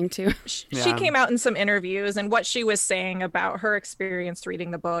saying too. She came out in some interviews, and what she was saying about her experience reading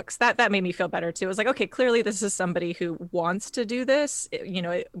the books, that made me feel better too. It was like, okay, clearly this is somebody who wants to do this.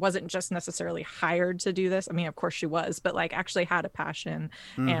 It wasn't just necessarily hired to do this. I mean, of course she was, but like actually had a passion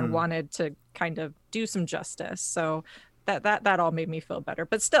and wanted to kind of do some justice. So that all made me feel better.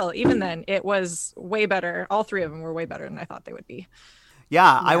 But still, even then, it was way better. All 3 of them were way better than I thought they would be.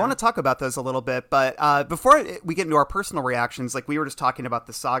 Yeah, I want to talk about those a little bit, but before we get into our personal reactions, like we were just talking about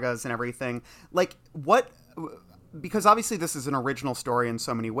the sagas and everything, like because obviously this is an original story in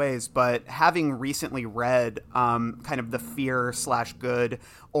so many ways, but having recently read kind of the fear/good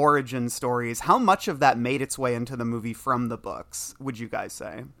origin stories, how much of that made its way into the movie from the books, would you guys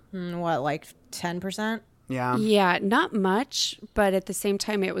say? What, like 10%? Yeah, not much, but at the same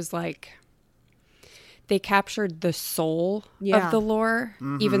time, it was like they captured the soul of the lore,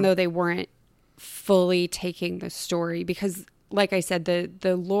 even though they weren't fully taking the story. Because, like I said,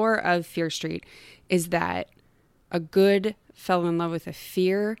 the lore of Fear Street is that a good fell in love with a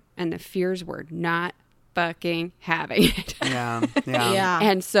fear, and the fears were not fucking having it. Yeah.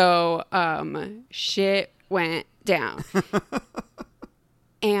 And so shit went down.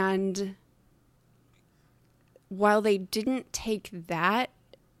 And while they didn't take that,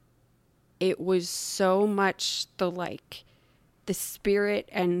 it was so much the spirit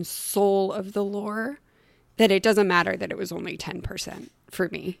and soul of the lore that it doesn't matter that it was only 10% for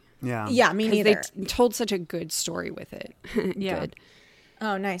me. Yeah, me neither. They told such a good story with it. Yeah. Good.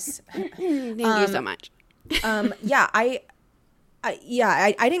 Oh, nice. Thank you so much. I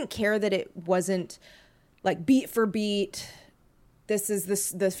didn't care that it wasn't like beat for beat. This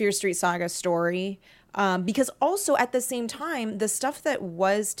is the Fear Street Saga story. Because also at the same time, the stuff that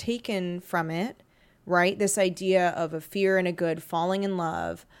was taken from it, right? This idea of a fear and a good falling in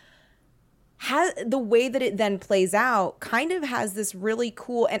love, has the way that it then plays out kind of has this really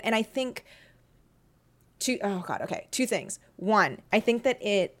cool, and I think two things. One, I think that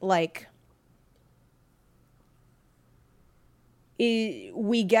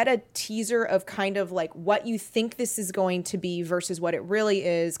we get a teaser of kind of like what you think this is going to be versus what it really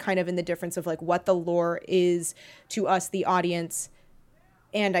is, kind of in the difference of like what the lore is to us, the audience,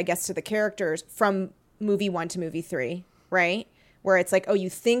 and I guess to the characters from movie 1 to movie 3, right? Where it's like, oh, you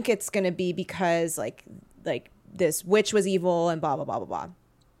think it's going to be because like this witch was evil and blah, blah, blah, blah, blah.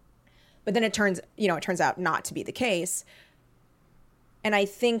 But then it turns out not to be the case. And I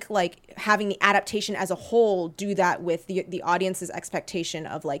think like having the adaptation as a whole do that with the audience's expectation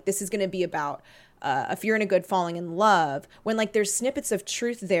of like, this is going to be about a fear and a good falling in love, when like there's snippets of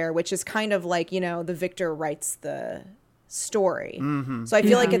truth there, which is kind of like, the victor writes the story. So I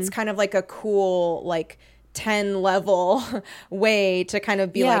feel like it's kind of like a cool like 10 level way to kind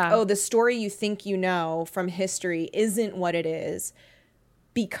of be Yeah. like, oh, the story you think you know from history isn't what it is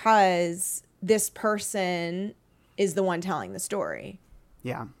because this person is the one telling the story.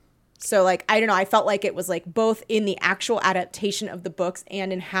 Yeah. So like, I don't know, I felt like it was like both in the actual adaptation of the books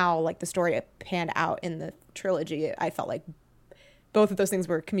and in how like the story panned out in the trilogy. I felt like both of those things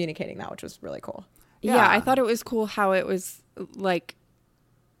were communicating that, which was really cool. Yeah, I thought it was cool how it was like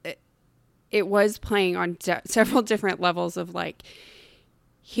it was playing on several different levels of like,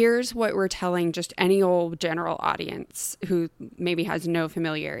 here's what we're telling just any old general audience who maybe has no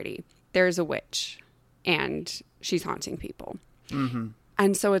familiarity. There's a witch and she's haunting people. Mm-hmm.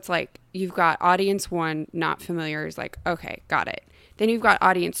 And so it's like, you've got audience 1 not familiar is like, okay, got it. Then you've got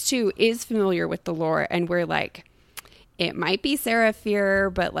audience 2 is familiar with the lore and we're like, it might be Sarah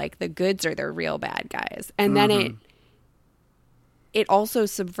Fear, but like the goods are the real bad guys. And then it also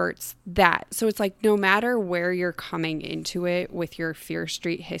subverts that. So it's like, no matter where you're coming into it with your Fear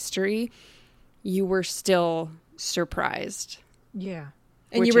Street history, you were still surprised. Yeah.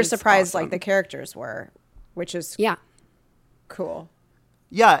 And Which you were is surprised awesome. like the characters were, which is Yeah. cool.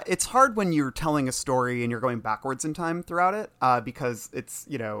 Yeah, it's hard when you're telling a story and you're going backwards in time throughout it because it's,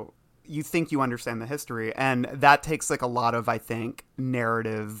 you know, you think you understand the history. And that takes like a lot of, I think,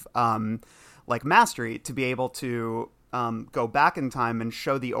 narrative like mastery to be able to go back in time and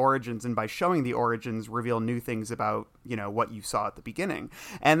show the origins, and by showing the origins reveal new things about, you know, what you saw at the beginning.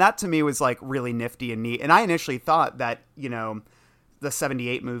 And that to me was like really nifty and neat. And I initially thought that, you know, the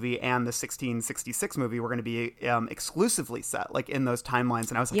 78 movie and the 1666 movie were going to be exclusively set like in those timelines.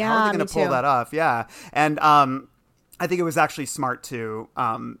 And I was like, how are they going to pull that off? Yeah. And I think it was actually smart to,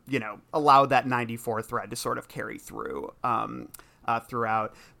 you know, allow that 94 thread to sort of carry through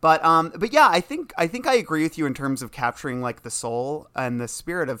throughout. But yeah, I think I agree with you in terms of capturing like the soul and the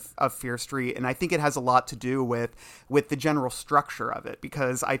spirit of Fear Street. And I think it has a lot to do with the general structure of it,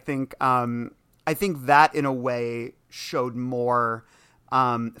 because I think that in a way showed more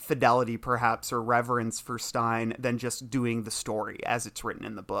fidelity perhaps or reverence for Stein than just doing the story as it's written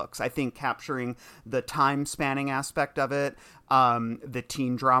in the books. I think capturing the time spanning aspect of it, the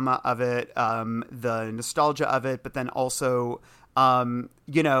teen drama of it, the nostalgia of it, but then also,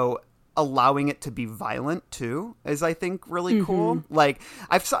 you know, allowing it to be violent too is, I think, really cool. Like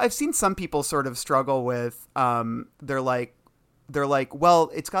I've seen some people sort of struggle with, they're like,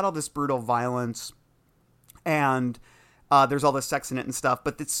 well, it's got all this brutal violence and there's all this sex in it and stuff,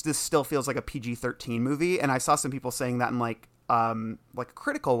 but this still feels like a PG-13 movie. And I saw some people saying that in like a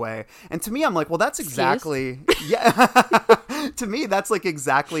critical way. And to me, I'm like, well, that's exactly, to me, that's like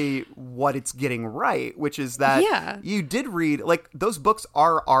exactly what it's getting right, which is that you did read, like, those books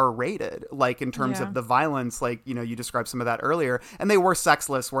are R-rated, like in terms of the violence, like, you know, you described some of that earlier, and they were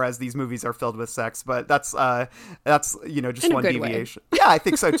sexless, whereas these movies are filled with sex, but that's, you know, just in one a good deviation. Way. Yeah, I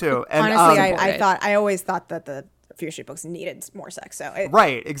think so too. And honestly, I always thought that the Fear Street books needed more sex. So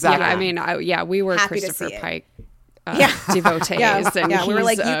right, exactly. Yeah, I mean, we were Happy Christopher Pike and devotees. we were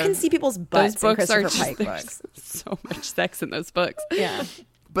like, you can see people's butts those books in are Christopher just, Pike books. So much sex in those books. Yeah.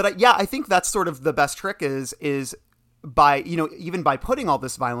 But yeah, I think that's sort of the best trick is by, you know, even by putting all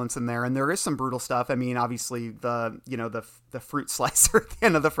this violence in there, and there is some brutal stuff. I mean, obviously the fruit slicer at the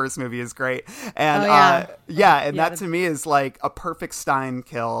end of the first movie is great. And that to me is like a perfect Stein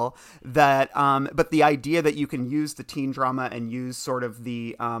kill that, but the idea that you can use the teen drama and use sort of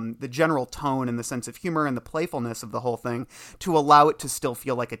the general tone and the sense of humor and the playfulness of the whole thing to allow it to still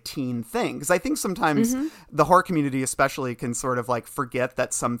feel like a teen thing. Because I think sometimes the horror community especially can sort of like forget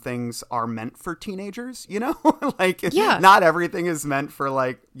that some things are meant for teenagers, you know, like not everything is meant for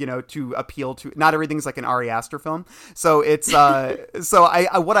like, you know, to appeal to, not everything's like an Ari Aster film. So it's, so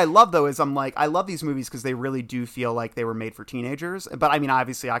I what I love though is I'm like, I love these movies because they really do feel like they were made for teenagers, but I mean,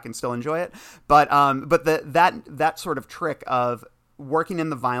 obviously I can still enjoy it, but that sort of trick of working in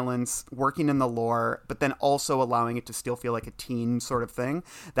the violence, working in the lore, but then also allowing it to still feel like a teen sort of thing,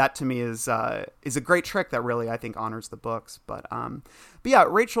 that to me is a great trick that really, I think, honors the books. But yeah,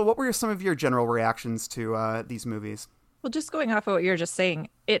 Rachel, what were some of your general reactions to these movies? Well, just going off of what you were just saying,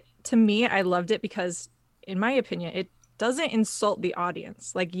 to me, I loved it because, in my opinion, it doesn't insult the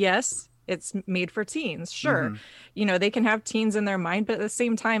audience. Like, yes, it's made for teens. Sure. You know, they can have teens in their mind, but at the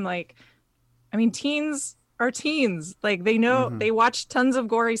same time, like, I mean, teens are teens. Like, they know, they watch tons of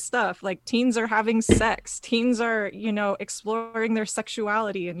gory stuff. Like, teens are having sex. Teens are, you know, exploring their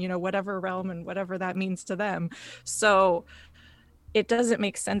sexuality in, you know, whatever realm and whatever that means to them. So it doesn't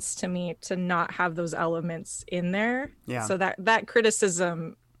make sense to me to not have those elements in there. Yeah. So that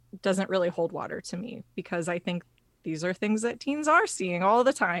criticism doesn't really hold water to me, because I think these are things that teens are seeing all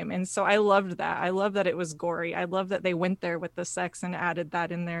the time. And so I loved that. I love that it was gory. I love that they went there with the sex and added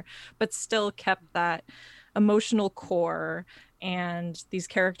that in there, but still kept that emotional core and these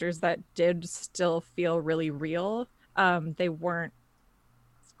characters that did still feel really real. They weren't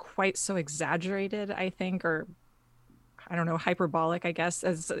quite so exaggerated, I think, or I don't know, hyperbolic, I guess,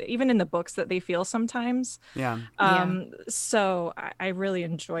 as even in the books that they feel sometimes. Yeah. So I really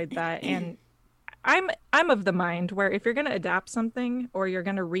enjoyed that. And I'm of the mind where if you're going to adapt something or you're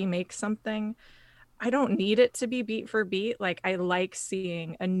going to remake something, I don't need it to be beat for beat. Like, I like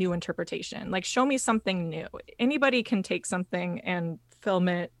seeing a new interpretation. Like, show me something new. Anybody can take something and film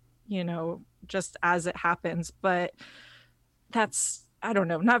it, you know, just as it happens. But that's, I don't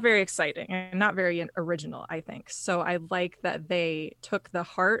know, not very exciting and not very original, I think. So I like that they took the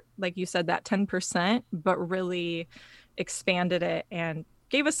heart, like you said, that 10%, but really expanded it and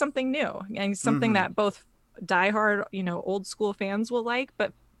gave us something new and something that both diehard, you know, old school fans will like,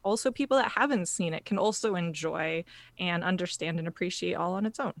 but also people that haven't seen it can also enjoy and understand and appreciate all on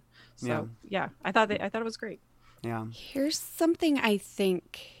its own. So yeah, I thought it was great. Yeah. Here's something I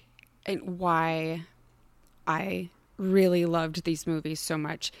think and why I really loved these movies so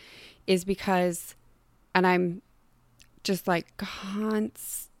much is because, and I'm just like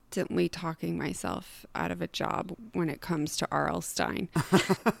constantly talking myself out of a job when it comes to R.L. Stine.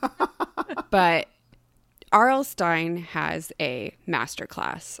 But R.L. Stine has a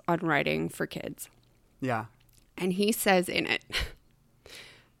masterclass on writing for kids. Yeah. And he says in it,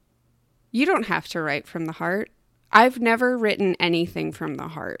 you don't have to write from the heart. I've never written anything from the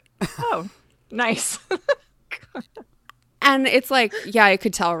heart. Oh, nice. And it's like, yeah, I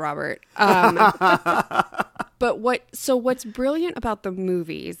could tell, Robert. But what's brilliant about the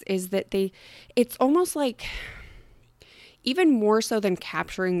movies is that it's almost like, even more so than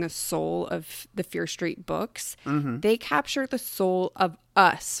capturing the soul of the Fear Street books, they capture the soul of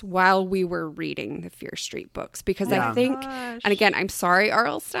us while we were reading the Fear Street books. Because I think, and again, I'm sorry,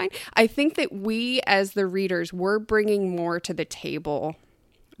 R.L. Stine, I think that we as the readers were bringing more to the table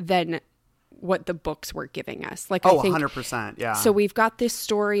than what the books were giving us. Like, I think 100%. Yeah. So we've got this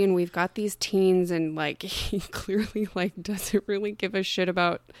story and we've got these teens and like, he clearly like doesn't really give a shit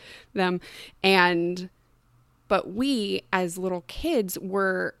about them. But we, as little kids,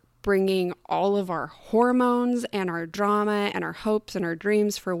 were bringing all of our hormones and our drama and our hopes and our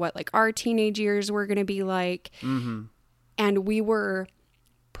dreams for what like our teenage years were going to be like. And we were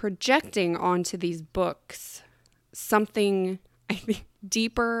projecting onto these books something, I think,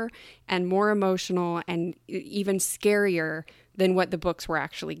 deeper and more emotional and even scarier than what the books were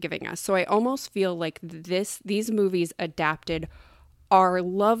actually giving us. So I almost feel like these movies adapted our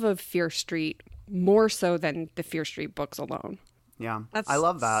love of Fear Street more so than the Fear Street books alone. Yeah, I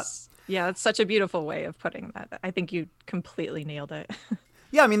love that. Yeah, it's such a beautiful way of putting that. I think you completely nailed it.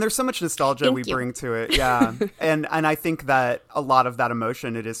 Yeah, I mean, there's so much nostalgia we bring to it. Yeah, and I think that a lot of that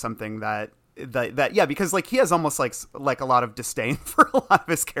emotion, it is something that yeah, because like he has almost like a lot of disdain for a lot of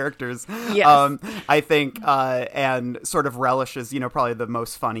his characters. Yes. I think and sort of relishes, you know, probably the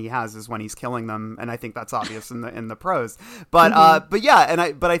most fun he has is when he's killing them, and I think that's obvious in the prose. But but yeah, and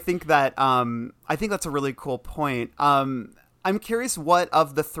I think that I think that's a really cool point. I'm curious, what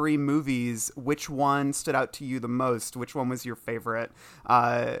of the three movies, which one stood out to you the most? Which one was your favorite?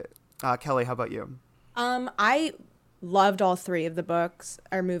 Kelly, how about you? I loved all three of the books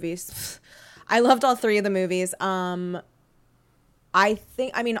or movies. I loved all three of the movies. I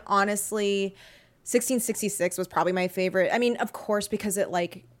mean, honestly, 1666 was probably my favorite. I mean, of course, because it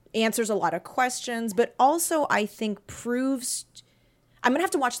like answers a lot of questions, but also I think proves, I'm going to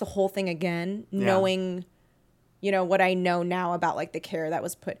have to watch the whole thing again, knowing, you know, what I know now about like the care that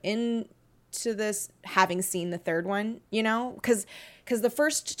was put into this, having seen the third one, you know, because the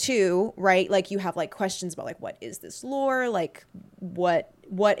first two, right, like you have like questions about like, what is this lore? Like what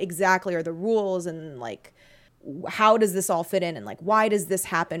exactly are the rules, and like, how does this all fit in? And like, why does this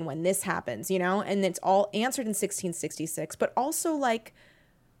happen when this happens, you know? And it's all answered in 1666, but also like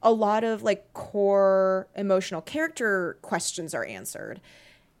a lot of like core emotional character questions are answered.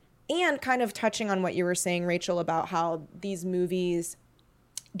 And kind of touching on what you were saying, Rachel, about how these movies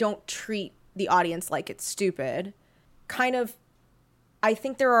don't treat the audience like it's stupid. Kind of, I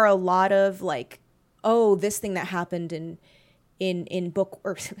think there are a lot of like, oh, this thing that happened in book,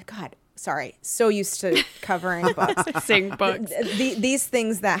 or God, sorry, so used to covering books. Saying books. These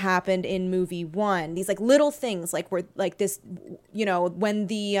things that happened in movie one, these like little things, like where like this, you know, when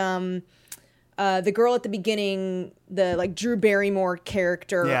the girl at the beginning, the like Drew Barrymore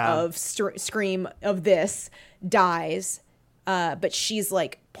character of Scream of this dies, but she's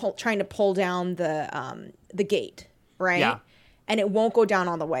like trying to pull down the gate, right? Yeah. And it won't go down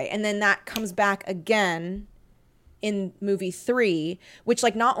all the way. And then that comes back again in movie 3, which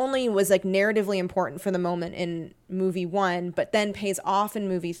like not only was like narratively important for the moment in movie 1, but then pays off in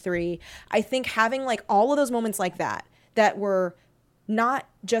movie 3. I think having like all of those moments like that were not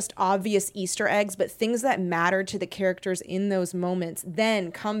just obvious Easter eggs, but things that mattered to the characters in those moments,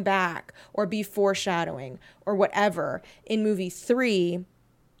 then come back or be foreshadowing or whatever in movie 3.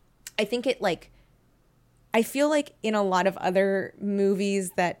 I think it like, I feel like in a lot of other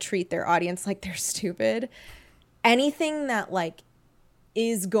movies that treat their audience like they're stupid, anything that like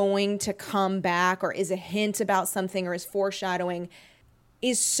is going to come back or is a hint about something or is foreshadowing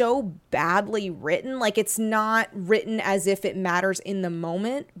is so badly written. Like it's not written as if it matters in the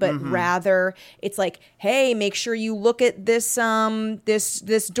moment, but rather it's like, hey, make sure you look at this,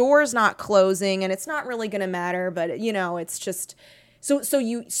 this door's not closing and it's not really going to matter, but you know, it's just... So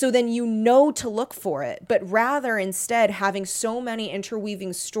then you know to look for it, but rather instead having so many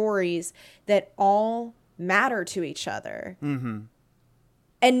interweaving stories that all matter to each other, and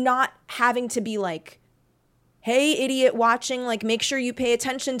not having to be like, hey, idiot watching, like make sure you pay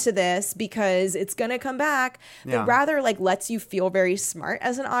attention to this because it's gonna come back. Yeah. But rather like lets you feel very smart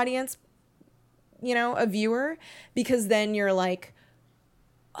as an audience, you know, a viewer, because then you're like,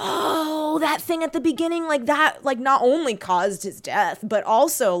 oh, that thing at the beginning, like that, like not only caused his death, but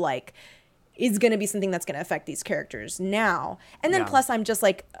also like is going to be something that's going to affect these characters now. And then plus I'm just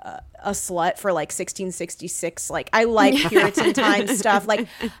like a slut for like 1666. Like I like Puritan time stuff. Like,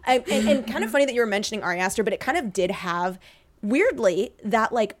 and kind of funny that you were mentioning Ari Aster, but it kind of did have weirdly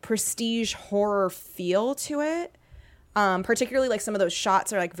that like prestige horror feel to it. Particularly like some of those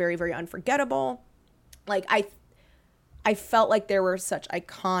shots are like very, very unforgettable. Like I felt like there were such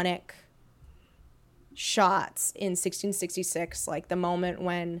iconic shots in 1666, like the moment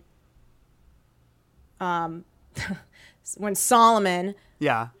when Solomon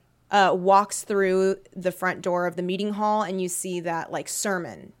walks through the front door of the meeting hall and you see that like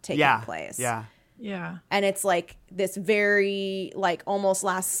sermon taking place. Yeah. Yeah. And it's like this very like almost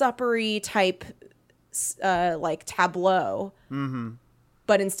Last Supper-y type like tableau.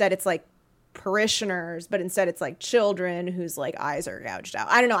 But instead it's like parishioners, but instead it's like children whose like eyes are gouged out.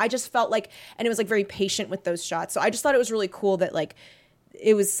 I don't know. I just felt like, and it was like very patient with those shots. So I just thought it was really cool that like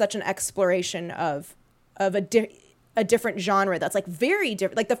it was such an exploration of a different genre that's like very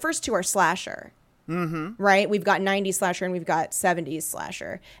different. Like the first two are slasher, right? We've got 90s slasher and we've got 70s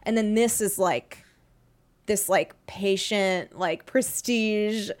slasher, and then this is like this like patient like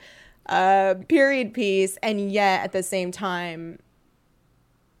prestige period piece, and yet at the same time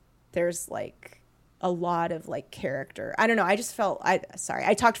there's like a lot of like character. I don't know. I just felt, sorry,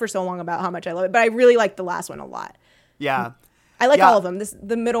 I talked for so long about how much I love it, but I really like the last one a lot. Yeah. I like all of them.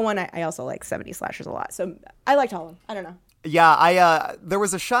 The middle one, I also like 70 slashers a lot. So I liked all of them. I don't know. Yeah, there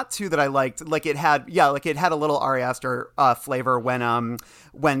was a shot too that I liked. Like it had a little Ari Aster flavor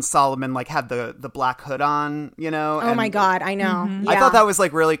when Solomon like had the black hood on, you know. Oh my God, I know. Yeah. I thought that was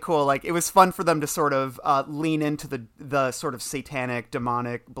like really cool. Like it was fun for them to sort of lean into the sort of satanic,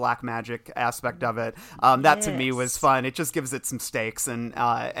 demonic, black magic aspect of it. That to me was fun. It just gives it some stakes and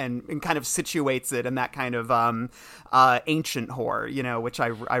kind of situates it in that kind of ancient horror, you know, which I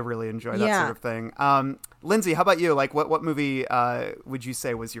really enjoy that sort of thing. Lindsay, how about you? Like, what movie would you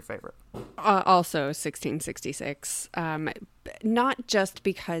say was your favorite? Also 1666. Not just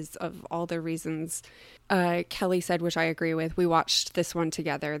because of all the reasons Kelly said, which I agree with. We watched this one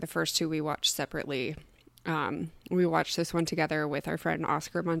together. The first two we watched separately. We watched this one together with our friend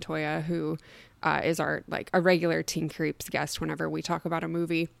Oscar Montoya, who is our like a regular Teen Creeps guest whenever we talk about a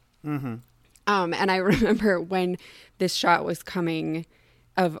movie. And I remember when this shot was coming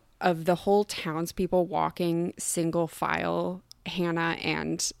of the whole townspeople walking single file Hannah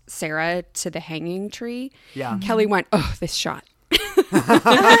and Sarah to the hanging tree. Yeah. Kelly went, "Oh, this shot."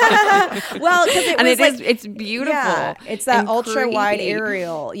 Well, because it's beautiful. Yeah, it's that ultra wide creepy.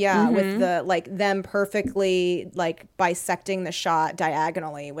 aerial, with the like them perfectly like bisecting the shot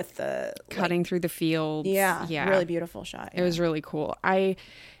diagonally with the cutting through the fields. Yeah, really beautiful shot. It was really cool.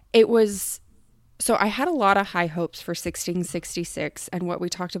 So I had a lot of high hopes for 1666, and what we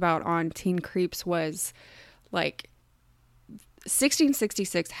talked about on Teen Creeps was like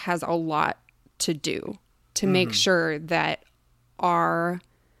 1666 has a lot to do to make sure that our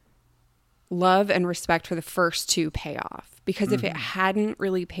love and respect for the first two pay off. Because if it hadn't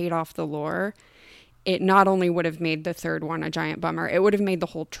really paid off the lore, it not only would have made the third one a giant bummer, it would have made the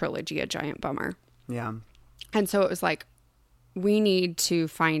whole trilogy a giant bummer. Yeah. And so it was like, we need to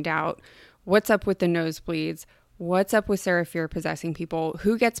find out what's up with the nosebleeds, what's up with Sarah Fear possessing people,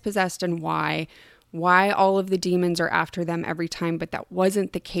 who gets possessed and why, why all of the demons are after them every time, but that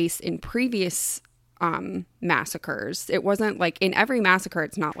wasn't the case in previous massacres. It wasn't like in every massacre,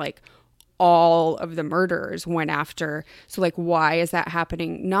 it's not like all of the murderers went after. So like, why is that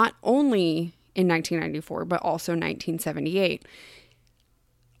happening? Not only in 1994, but also 1978.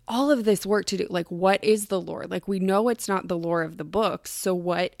 All of this work to do, like, what is the lore? Like, we know it's not the lore of the books. So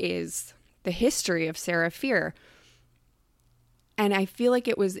what is the history of Sarah Fier? And I feel like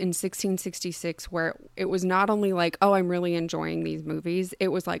it was in 1666 where it was not only like, oh, I'm really enjoying these movies. It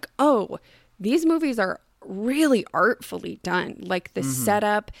was like, oh, these movies are really artfully done. Like the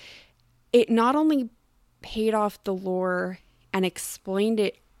setup, it not only paid off the lore and explained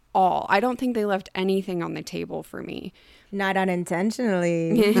it all. I don't think they left anything on the table for me. Not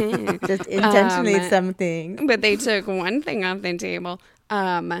unintentionally. Just intentionally something. But they took one thing off the table.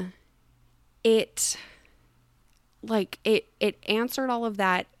 It answered all of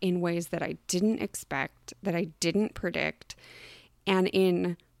that in ways that I didn't expect, that I didn't predict, and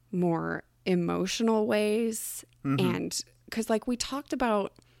in more emotional ways. And because like we talked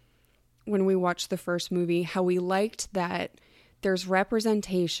about when we watched the first movie, how we liked that there's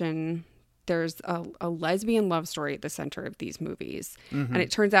representation, there's a lesbian love story at the center of these movies. And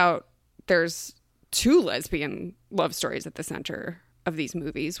it turns out there's 2 lesbian love stories at the center of these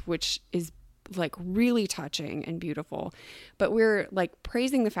movies, which is like really touching and beautiful. But we're like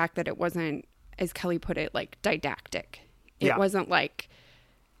praising the fact that it wasn't, as Kelly put it, like didactic. It wasn't like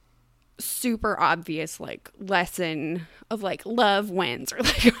super obvious like lesson of like love wins or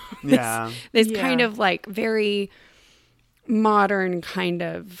like this kind of like very modern kind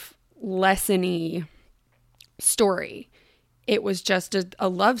of lesson-y story. It was just a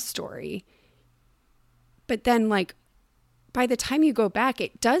love story. But then like by the time you go back,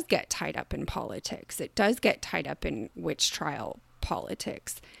 it does get tied up in politics. It does get tied up in witch trial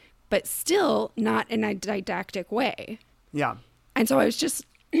politics, but still not in a didactic way. Yeah. And so I was just,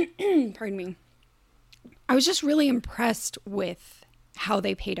 pardon me, I was just really impressed with how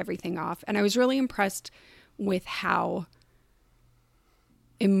they paid everything off. And I was really impressed with how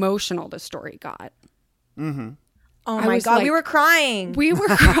emotional the story got. Oh my God, like, we were crying. We were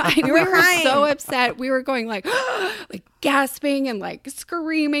crying. we were crying. So upset. We were going like gasping and like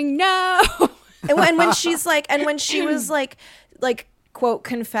screaming, no. And when she's like, and when she was like quote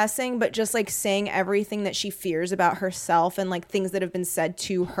confessing, but just like saying everything that she fears about herself and like things that have been said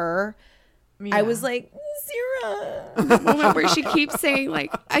to her, I was like, Sarah. The moment where she keeps saying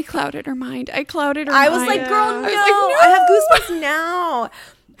like, I clouded her mind. I clouded her I mind. was like, girl, no. I was like, no. I have goosebumps now.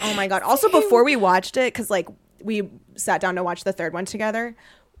 Oh my God. Also, before we watched it, because like we sat down to watch the third one together,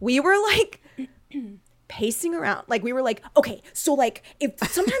 we were like pacing around. Like we were like, okay, so like if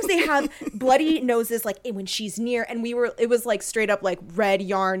sometimes they have bloody noses like when she's near, and it was like straight up like Red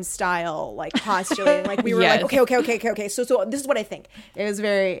Yarn style like postulating. Like we were like, okay. So this is what I think. It was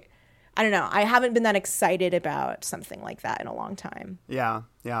very, I don't know. I haven't been that excited about something like that in a long time. Yeah.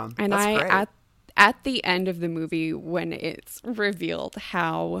 And That's great. at the end of the movie, when it's revealed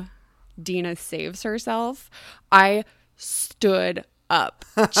how Dina saves herself, I stood up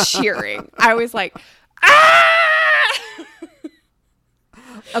cheering. I was like, ah!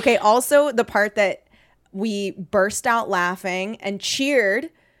 Okay, also the part that we burst out laughing and cheered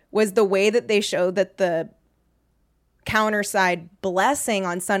was the way that they showed that the counterside blessing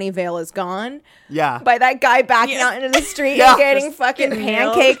on Sunnyvale is gone. Yeah. By that guy backing out into the street Yeah. and getting fucking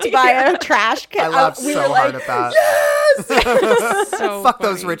pancaked by a trash can. I laughed We so were hard like, at that. yes! So Fuck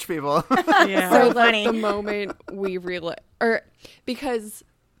those funny. rich people. Yeah. So Like, funny. the moment we realized, or because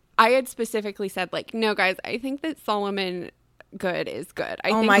I had specifically said like, no guys, I think that Solomon Good is good.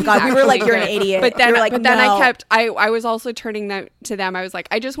 I Oh think my he's God, we were like, actually you're an good. idiot. But then, You were like, but then no. I was also turning that to them. I was like,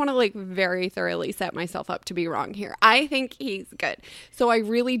 I just want to like very thoroughly set myself up to be wrong here. I think he's good. So I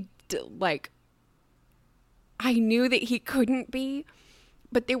really I knew that he couldn't be,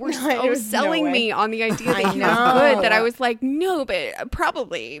 but they were so there's no selling way. me on the idea I that he know. was good that I was like, no, but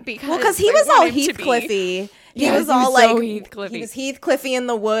probably because Well, because he I was want all him to be. Heathcliffy. He Yes, was he all was so like Heathcliffy. he was Heathcliffy in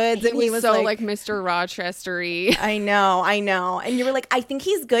the woods, and He he was was so like Mr. Rochester-y. I know. And you were like, I think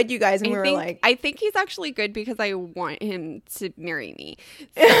he's good, you guys. And we were like, I think he's actually good because I want him to marry me.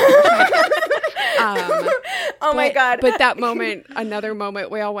 oh my God. But that moment, another moment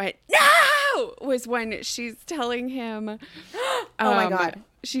we all went, no, was when she's telling him. Oh my God.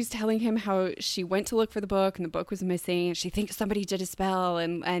 She's telling him how she went to look for the book and the book was missing. And she thinks somebody did a spell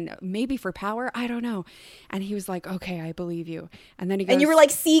and maybe for power. I don't know. And he was like, okay, I believe you. And then he goes, and you were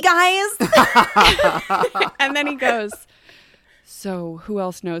like, see, guys? and then he goes, so who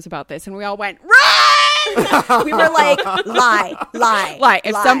else knows about this? And we all went, run! We were like, lie.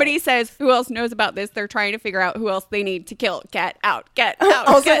 If somebody says who else knows about this, they're trying to figure out who else they need to kill. Get out.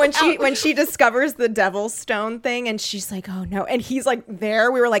 Also, when she discovers the Devil's Stone thing, and she's like, oh no, and he's like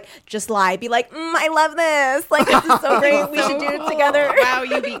there, we were like, just lie, be like, I love this, like this is so great, we should do it together. Wow,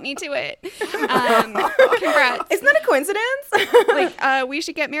 you beat me to it. Congrats. Isn't that a coincidence? Like, we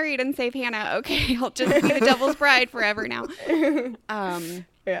should get married and save Hannah. Okay, I'll just be the devil's bride forever now.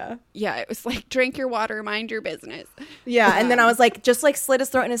 Yeah, it was like, drink your water, mind your business. Yeah, and then I was like, just like slit his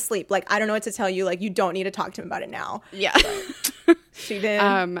throat in his sleep. Like, I don't know what to tell you. Like, you don't need to talk to him about it now. Yeah. She did.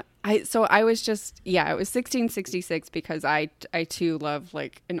 I was just, it was 1666 because I too love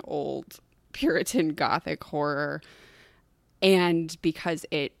like an old Puritan Gothic horror, and because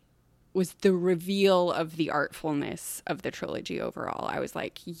it was the reveal of the artfulness of the trilogy overall. I was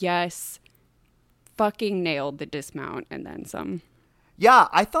like, yes, fucking nailed the dismount and then some. Yeah,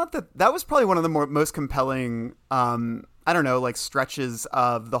 I thought that was probably one of the most compelling, I don't know, like stretches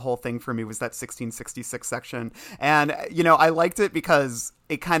of the whole thing for me was that 1666 section. And, I liked it because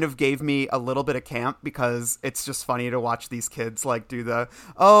it kind of gave me a little bit of camp, because it's just funny to watch these kids like do the,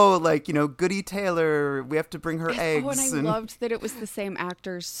 Goody Taylor, we have to bring her eggs. Oh, and I loved that it was the same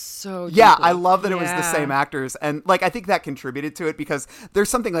actors so Yeah, deeply. I love that it was the same actors. And like, I think that contributed to it because there's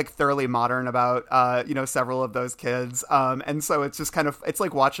something like thoroughly modern about, several of those kids. And so it's just kind of, it's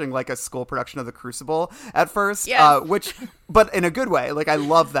like watching like a school production of The Crucible at first, but in a good way. Like, I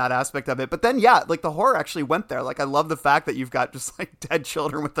love that aspect of it. But then, like the horror actually went there. Like, I love the fact that you've got just like dead children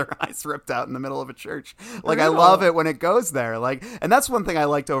with their eyes ripped out in the middle of a church. Like, I love it when it goes there. Like, and that's one thing I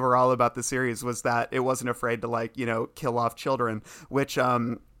liked overall about the series was that it wasn't afraid to like, kill off children, which,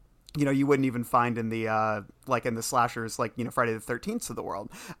 you wouldn't even find in the like in the slashers, like Friday the 13th of the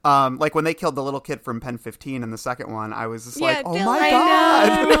world. Like when they killed the little kid from Pen 15 in the second one, I was just like, oh my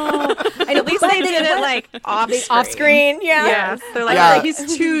god! And at least they did it like off screen. Yeah, they're like,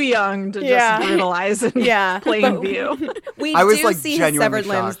 he's too young to just brutalize in plain view. I was like see his genuinely severed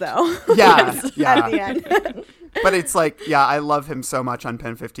limbs shocked. though. Yeah, At the end. But it's like, I love him so much on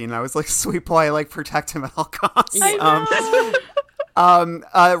Pen 15. I was like, sweet boy, like protect him at all costs.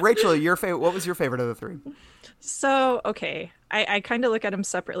 Rachel, what was your favorite of the three? So, okay, I kind of look at them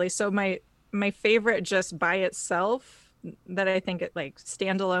separately. So my favorite just by itself that I think it like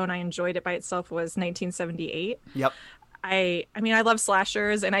standalone, I enjoyed it by itself was 1978. Yep. I mean, I love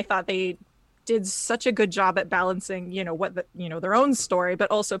slashers, and I thought they did such a good job at balancing, their own story, but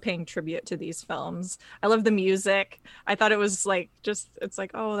also paying tribute to these films. I love the music. I thought it was like, it's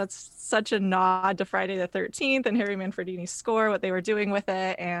like, oh, that's such a nod to Friday the 13th and Harry Manfredini's score, what they were doing with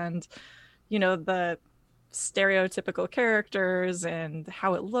it. And, the stereotypical characters and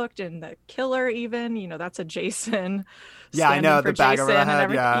how it looked, and the killer even, that's a Jason. Yeah, I know, the bag over the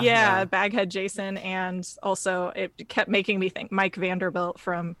head. Baghead Jason. And also it kept making me think Mike Vanderbilt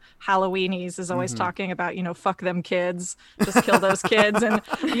from Halloweenies is always talking about, fuck them kids, just kill those kids. And,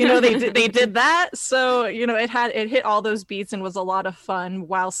 they did that. So, it hit all those beats and was a lot of fun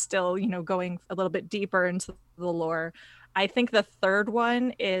while still, going a little bit deeper into the lore. I think the third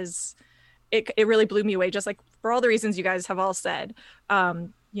one is, it really blew me away, just like for all the reasons you guys have all said.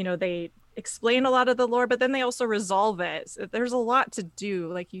 They explain a lot of the lore, but then they also resolve it. So there's a lot to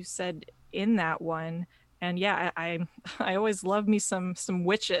do, like you said, in that one. And I always love me some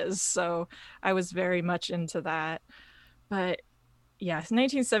witches, so I was very much into that. But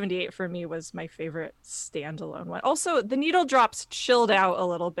 1978 for me was my favorite standalone one. Also, the needle drops chilled out a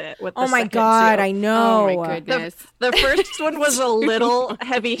little bit with the my second god, two. I know. Oh my goodness. The first one was a little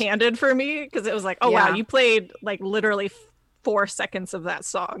heavy-handed for me because it was like, wow, you played like literally 4 seconds of that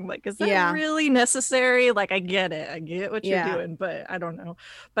song. Like, is that really necessary? Like, I get it. I get what you're doing, but I don't know.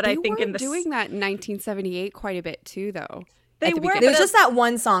 But I think in doing that in 1978 quite a bit too, though. They were. There was just that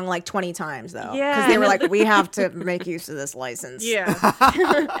one song like 20 times though. Yeah. Because they were like, we have to make use of this license. Yeah.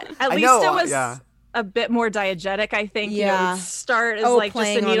 At least it was a bit more diegetic, I think. It would start as like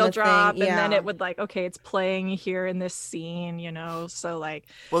just a needle drop, and then it would like, okay, it's playing here in this scene, so like.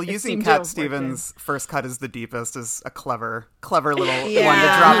 Well, using Cat Stevens' first cut as the deepest is a clever little one to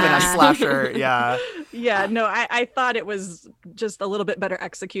drop in a slasher. Yeah. Yeah, no, I thought it was just a little bit better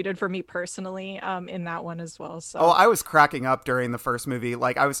executed for me personally in that one as well. So. Oh, I was cracking up during the first movie.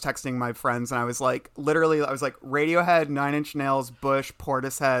 Like, I was texting my friends and I was like, Radiohead, Nine Inch Nails, Bush,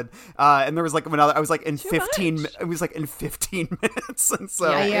 Portishead, and there was like another. I was like in 15. It was like in 15 minutes, and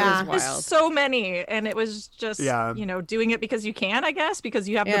so it was wild. There's so many, and it was just doing it because you can, I guess, because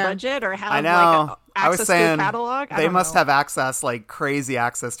you have the budget or have I was access saying to a catalog. I they don't must know. have access, like crazy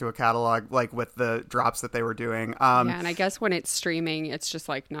access to a catalog, like with the drops that they were doing. Yeah, and I guess when it's streaming, it's just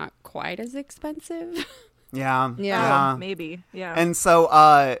like not quite as expensive. Yeah. Yeah. Maybe. Yeah. And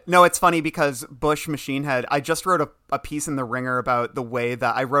so, no, it's funny because Bush Machine Head, I just wrote a piece in the Ringer about the way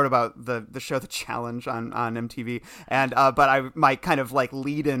that I wrote about the show The Challenge on MTV. And, but my kind of like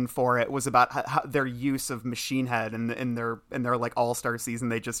lead in for it was about how their use of Machine Head in their like all-star season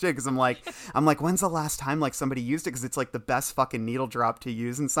they just did. Cause I'm like, when's the last time like somebody used it? Cause it's like the best fucking needle drop to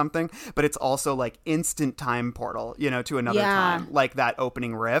use in something, but it's also like instant time portal, to another time, like that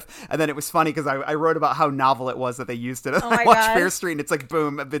opening riff. And then it was funny cause I wrote about how novel it was that they used it. I watched Fear Street and it's like,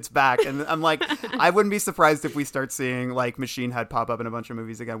 boom, it's back. And I'm like, I wouldn't be surprised if we start seeing like Machine Head pop up in a bunch of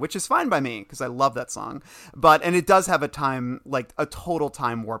movies again, which is fine by me because I love that song. And it does have a total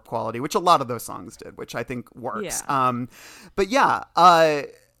time warp quality, which a lot of those songs did, which I think works. Yeah. But yeah, I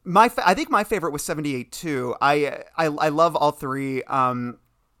think my favorite was 78 too. I love all three.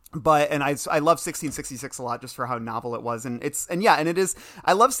 But I love 1666 a lot just for how novel it was, and it is.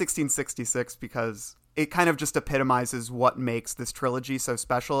 I love 1666 because it kind of just epitomizes what makes this trilogy so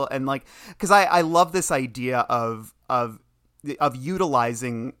special, and like because I love this idea of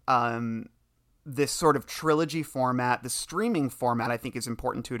utilizing this sort of trilogy format. The streaming format I think is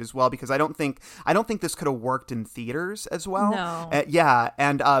important to it as well because I don't think this could have worked in theaters as well. No.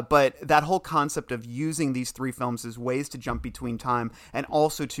 But that whole concept of using these three films as ways to jump between time and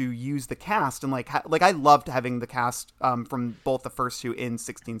also to use the cast and like I loved having the cast from both the first two in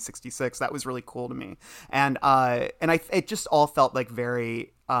 1666. That was really cool to me, and it just all felt like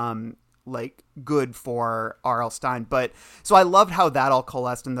very like good for R.L. Stine. But so I loved how that all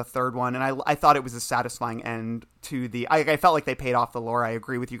coalesced in the third one, and I thought it was a satisfying end to the I felt like they paid off the lore. I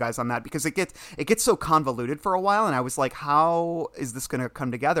agree with you guys on that because it gets so convoluted for a while, and I was like, how is this going to come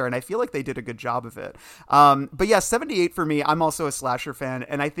together? And I feel like they did a good job of it. But yeah, 78 for me, I'm also a slasher fan,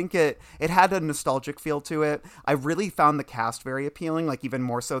 and I think it had a nostalgic feel to it. I really found the cast very appealing, like even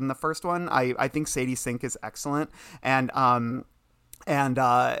more so than the first one. I think Sadie Sink is excellent, and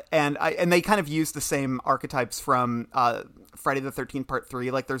they kind of use the same archetypes from Friday the 13th Part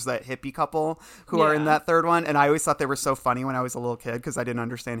 3. Like there's that hippie couple who are in that third one, and I always thought they were so funny when I was a little kid because I didn't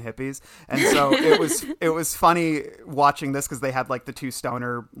understand hippies, and so it was funny watching this because they had like the two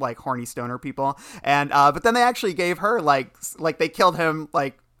stoner, like horny stoner people, and but then they actually gave her like they killed him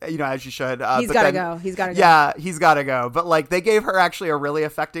like. As you should. He's got to go. He's got to go. Yeah, he's got to go. But like, they gave her actually a really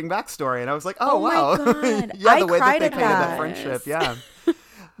affecting backstory, and I was like, oh wow, my God. yeah, the I way that cried they at painted that that. friendship, yeah. Like,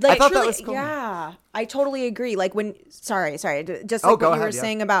 I thought that truly, was cool. Yeah, I totally agree. Like when, sorry, just like go what you ahead, were yeah.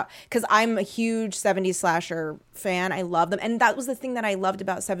 saying about, because I'm a huge 70s slasher fan. I love them, and that was the thing that I loved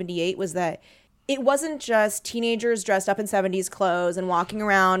about 78 was that it wasn't just teenagers dressed up in 70s clothes and walking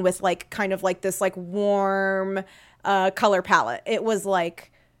around with like kind of like this like warm color palette. It was like.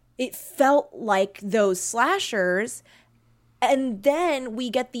 It felt like those slashers, and then we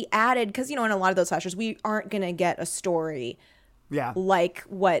get the added, because, in a lot of those slashers, we aren't going to get a story like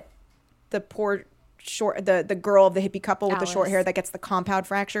what the poor the girl of the hippie couple with the short hair that gets the compound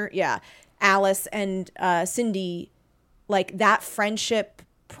fracture. Yeah. Alice and Cindy, like that friendship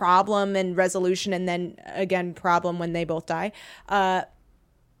problem and resolution, and then again, problem when they both die.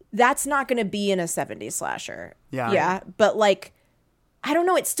 That's not going to be in a 70s slasher. Yeah. Yeah. But like, I don't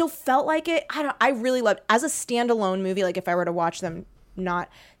know. It still felt like it. I really loved as a standalone movie. Like if I were to watch them, not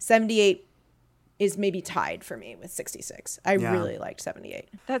 78 is maybe tied for me with 66. I really liked 78.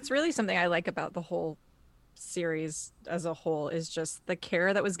 That's really something I like about the whole series as a whole is just the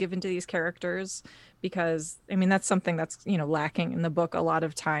care that was given to these characters, because I mean that's something that's lacking in the book a lot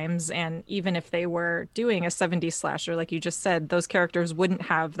of times. And even if they were doing a 70s slasher like you just said, those characters wouldn't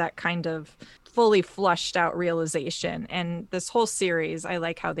have that kind of fully flushed out realization. And this whole series, I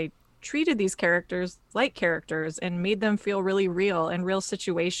like how they treated these characters like characters and made them feel really real and real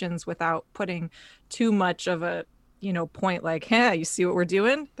situations without putting too much of a point like, hey, you see what we're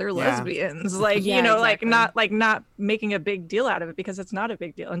doing? They're lesbians. Like, exactly. not making a big deal out of it because it's not a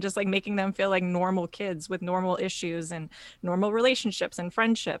big deal. And just like making them feel like normal kids with normal issues and normal relationships and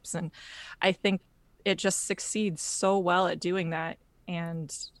friendships. And I think it just succeeds so well at doing that.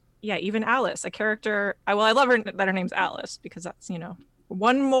 And yeah, even Alice, a character, I love her that her name's Alice because that's,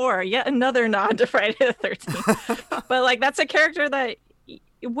 yet another nod to Friday the 13th. But like, that's a character that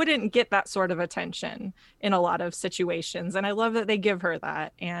it wouldn't get that sort of attention in a lot of situations, and I love that they give her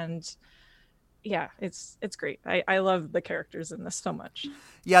that. And yeah, it's great. I love the characters in this so much.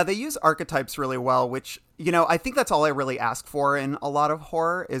 Yeah, they use archetypes really well, which I think that's all I really ask for in a lot of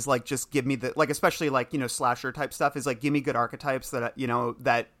horror is like just give me the, like, especially like slasher type stuff is like give me good archetypes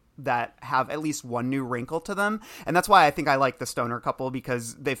that that have at least one new wrinkle to them. And that's why I think I like the stoner couple,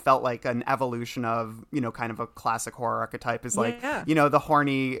 because they felt like an evolution of, you know, kind of a classic horror archetype is like, you know, the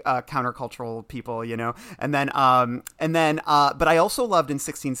horny countercultural people, you know. And then but I also loved in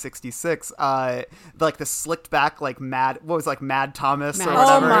 1666 like the slicked back like Mad Thomas or Oh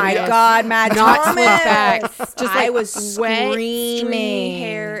whatever. my Yeah. God, Mad Not Thomas. slicked back. Just I like was wet, screaming. stringy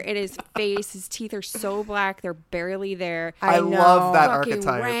hair in his face. His teeth are so black they're barely there. I know. love that Fucking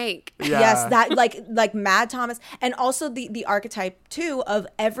archetype. rank. Yeah. Yes, that like Mad Thomas, and also the archetype too of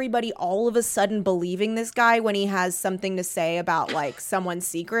everybody all of a sudden believing this guy when he has something to say about like someone's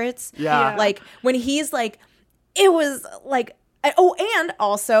secrets. Yeah. Like when he's like, it was like, oh, and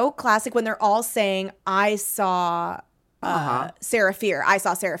also classic when they're all saying, I saw Sarah Fear. I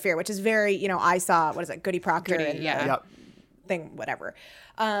saw Sarah Fear, which is very, you know, I saw, what is it, Goody Proctor Goody, and the yeah. Yep. thing, whatever.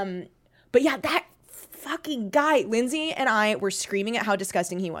 But yeah, that fucking guy, Lindsay and I were screaming at how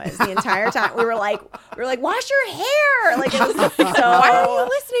disgusting he was the entire time. We were like, wash your hair. Like, it was so. Why are you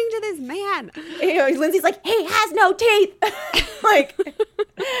listening to this man? You know, Lindsay's like, he has no teeth. Like,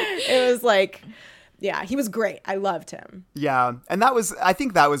 it was like, yeah, he was great. I loved him. Yeah, and I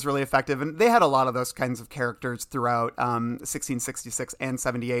think that was really effective, and they had a lot of those kinds of characters throughout 1666 and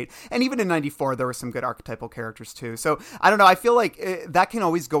 78, and even in 94 there were some good archetypal characters too. So I don't know, I feel like that can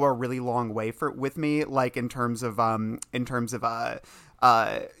always go a really long way with me, like in terms of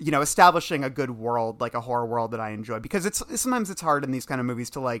you know, establishing a good world, like a horror world that I enjoy, because sometimes it's hard in these kind of movies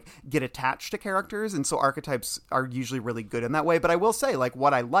to like get attached to characters, and so archetypes are usually really good in that way. But I will say, like,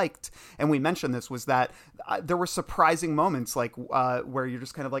 what I liked, and we mentioned this, was that there were surprising moments, like where you're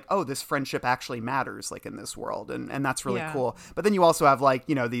just kind of like, oh, this friendship actually matters, like in this world, and that's really cool. But then you also have like,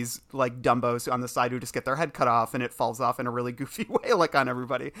 you know, these like Dumbos on the side who just get their head cut off and it falls off in a really goofy way, like on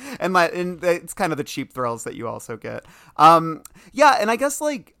everybody, and it's kind of the cheap thrills that you also get. Yeah, and I guess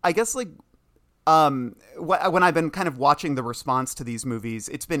when I've been kind of watching the response to these movies,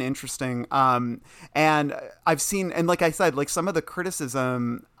 it's been interesting. And I've seen, and like I said, like some of the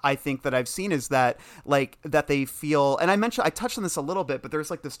criticism I think that I've seen is that like that they feel, and I touched on this a little bit, but there's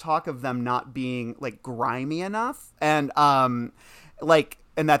like this talk of them not being like grimy enough, and like,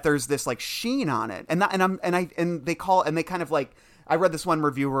 and that there's this like sheen on it, and they kind of like, I read this one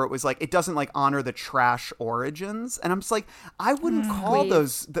review where it was like, it doesn't like honor the trash origins. And I'm just like, I wouldn't call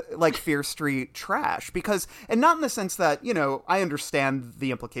those like Fear Street trash, because, and not in the sense that, you know, I understand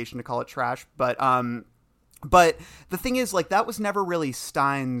the implication to call it trash, but the thing is, like, that was never really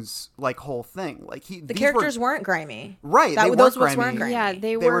Stein's like whole thing. Like The characters weren't grimy. right. Those books weren't grimy. Yeah,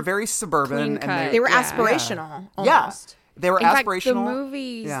 They were very suburban, clean-cut. and They were Yeah. aspirational almost. Yeah. They were In fact, aspirational. the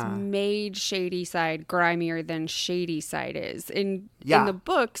movies Yeah. made Shady Side grimier than Shady Side is. In Yeah. the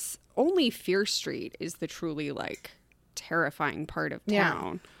books, only Fear Street is the truly like terrifying part of Yeah.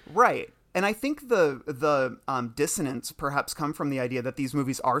 town. Right. And I think the dissonance perhaps come from the idea that these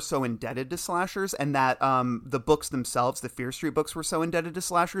movies are so indebted to slashers, and that the books themselves, the Fear Street books, were so indebted to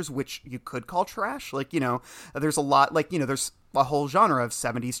slashers, which you could call trash. Like, you know, there's a lot, like, you know, there's a whole genre of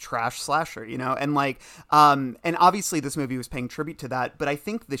 70s trash slasher, you know, and like, and obviously this movie was paying tribute to that, but I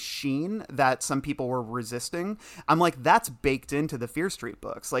think the sheen that some people were resisting, I'm like, that's baked into the Fear Street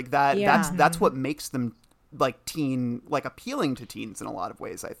books. Like that, Yeah. that's what makes them like teen, like appealing to teens in a lot of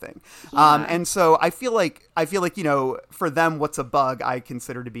ways, I think. And so I feel like, you know, for them, what's a bug I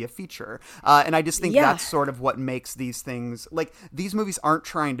consider to be a feature. And I just think Yeah. that's sort of what makes these things, like, these movies aren't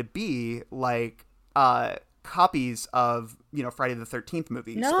trying to be like copies of, you know, Friday the 13th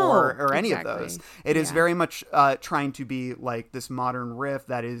movies No, or any exactly. of those. It is very much trying to be like this modern riff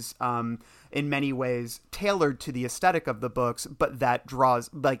that is in many ways tailored to the aesthetic of the books, but that draws,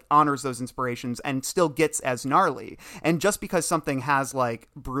 like, honors those inspirations and still gets as gnarly. And just because something has like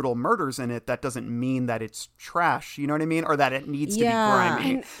brutal murders in it, that doesn't mean that it's trash, you know what I mean? Or that it needs to be grimy.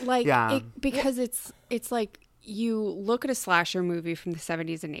 And like Yeah. because it's like you look at a slasher movie from the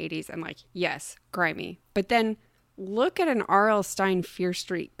 70s and 80s and like, yes, grimy. But then look at an R.L. Stine Fear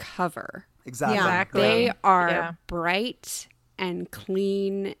Street cover. Exactly. Yeah. Exactly. They are Yeah. bright and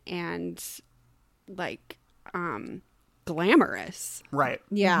clean and like glamorous. Right.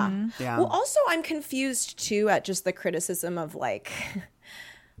 Yeah. Yeah. Well, also I'm confused too at just the criticism of like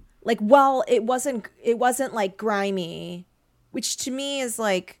well, it wasn't like grimy, which to me is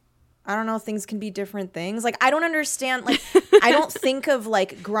like, I don't know, things can be different things. Like, I don't understand, like, I don't think of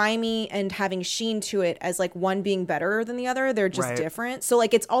like grimy and having sheen to it as like one being better than the other. They're just Right. different. So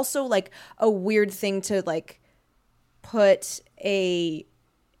like, it's also like a weird thing to like put a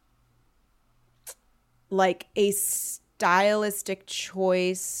stylistic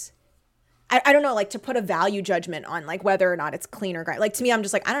choice I don't know, like to put a value judgment on like whether or not it's clean or grimy. Like to me, I'm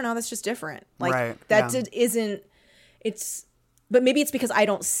just like, I don't know, that's just different. Like Right, that yeah. isn't, it's, but maybe it's because I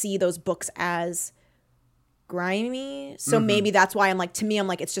don't see those books as grimy. So maybe that's why I'm like, to me, I'm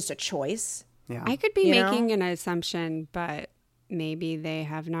like, it's just a choice. Yeah. I could be You know? making an assumption, but maybe they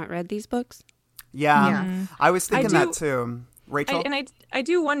have not read these books. Yeah. Yeah. I was thinking I that too. Rachel? I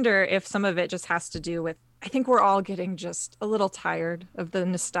do wonder if some of it just has to do with, I think we're all getting just a little tired of the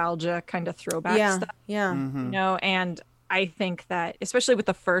nostalgia kind of throwback Yeah. stuff, Yeah. Mm-hmm. you know, and I think that especially with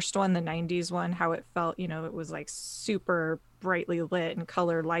the first one, the 90s one, how it felt, you know, it was like super brightly lit and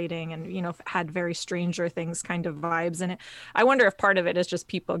color lighting and, you know, had very Stranger Things kind of vibes in it. I wonder if part of it is just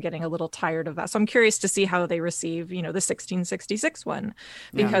people getting a little tired of that. So I'm curious to see how they receive, you know, the 1666 one,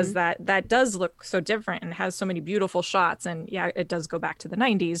 because that does look so different and has so many beautiful shots. And yeah, it does go back to the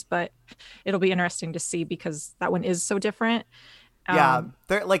 90s, but it'll be interesting to see because that one is so different. Yeah,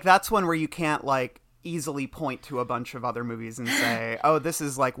 like that's one where you can't like easily point to a bunch of other movies and say, oh, this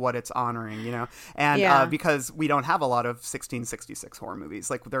is like what it's honoring, you know? And Yeah. because we don't have a lot of 1666 horror movies,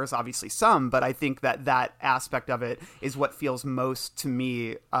 like there's obviously some, but I think that aspect of it is what feels most to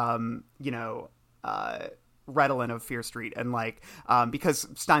me, you know, redolent of Fear Street. And like, because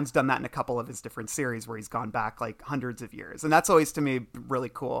Stein's done that in a couple of his different series where he's gone back like hundreds of years. And that's always to me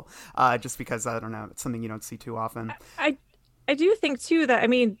really cool, just because, I don't know, it's something you don't see too often. I do think too that, I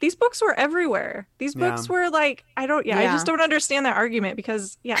mean, these books were everywhere. These books were like, I just don't understand that argument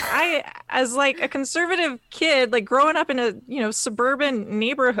because I, as like a conservative kid, like growing up in a, you know, suburban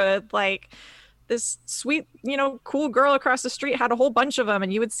neighborhood, like this sweet, you know, cool girl across the street had a whole bunch of them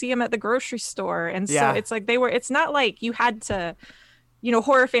and you would see them at the grocery store. And so it's like it's not like you had to, you know,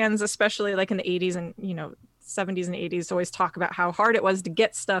 horror fans, especially like in the 80s and, you know, 70s and 80s always talk about how hard it was to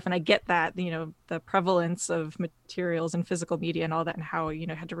get stuff, and I get that, you know, the prevalence of materials and physical media and all that, and how, you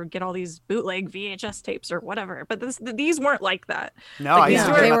know, had to get all these bootleg VHS tapes or whatever, but these weren't like that. No, like, I these used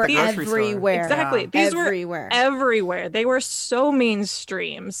to were- get They them at were the grocery store. everywhere. Exactly. These Everywhere. were everywhere. They were so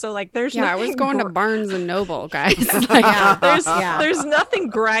mainstream. So like there's Yeah, I was nothing going to gr- Barnes and Noble, guys. Like, there's nothing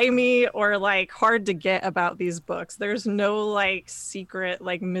grimy or like hard to get about these books. There's no like secret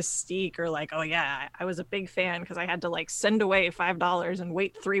like mystique or like, oh yeah, I was a big fan because I had to like send away $5 and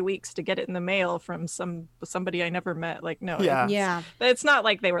wait 3 weeks to get it in the mail from somebody I never met. Like no, Yeah. Yeah. it's not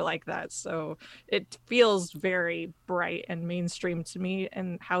like they were like that. So it feels very bright and mainstream to me,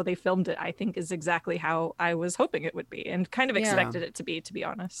 and how they filmed it I think is exactly how I was hoping it would be and kind of expected it to be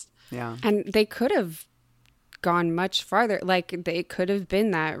honest. Yeah. and they could have gone much farther. Like they could have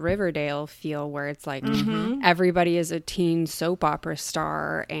been that Riverdale feel where it's like everybody is a teen soap opera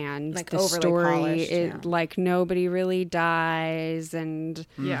star and Like the overly story polished, is yeah. like nobody really dies and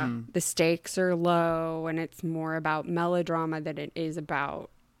Yeah. the stakes are low and it's more about melodrama than it is about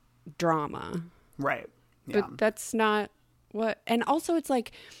drama. Right. Yeah. But that's not what. And also it's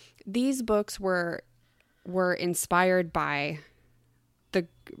like these books were inspired by the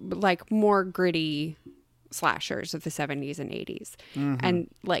like more gritty slashers of the 70s and 80s and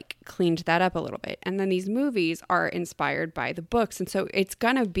like cleaned that up a little bit. And then these movies are inspired by the books, and so it's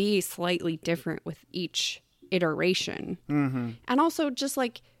gonna be slightly different with each iteration. And also just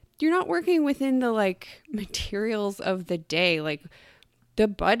like you're not working within the like materials of the day. Like the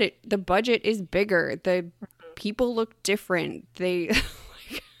budget is bigger, the people look different, they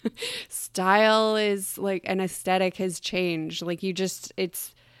like, style is like an aesthetic has changed. Like you just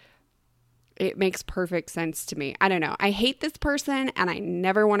it makes perfect sense to me. I don't know. I hate this person and I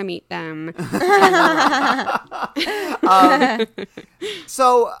never want to meet them.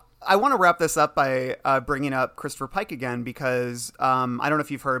 So I want to wrap this up by bringing up Christopher Pike again, because I don't know if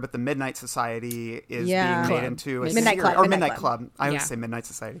you've heard, but the Midnight Society is Yeah. being made Club. into a Midnight series. Club, Or Midnight Midnight Club. Club. I always Yeah. say Midnight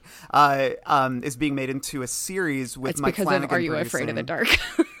Society. Is being made into a series with It's Mike because Flanagan of Are You Afraid of the producing.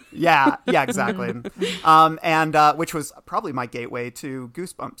 Dark? Yeah, exactly. And which was probably my gateway to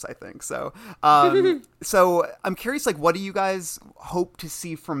Goosebumps, I think. So, so I'm curious, like, what do you guys hope to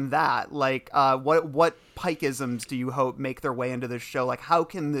see from that? Like, what Pikeisms do you hope make their way into this show? Like, how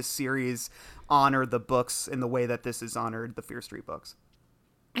can this series honor the books in the way that this has honored the Fear Street books?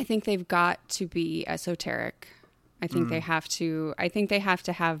 I think they've got to be esoteric. I think they have to. I think they have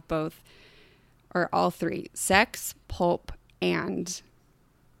to have both, or all three: sex, pulp, and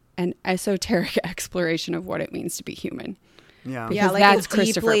an esoteric exploration of what it means to be human. Yeah. Because Yeah, like that's a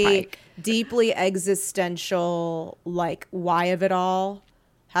Christopher deeply, Pike. deeply existential, like why of it all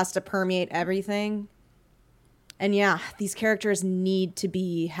has to permeate everything. And yeah, these characters need to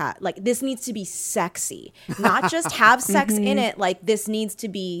be like this needs to be sexy, not just have sex in it. Like this needs to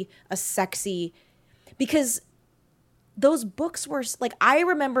be a sexy, because those books were like, I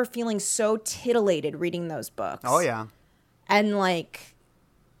remember feeling so titillated reading those books. Oh yeah. And like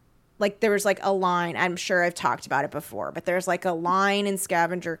there was like a line, I'm sure I've talked about it before, but there's like a line in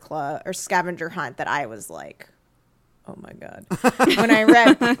Scavenger Club or Scavenger Hunt that I was like, oh my God, when I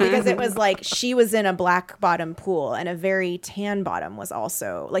read, because it was like she was in a black bottom pool and a very tan bottom was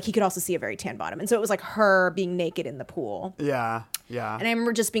also like, he could also see a very tan bottom. And so it was like her being naked in the pool. Yeah. Yeah. And I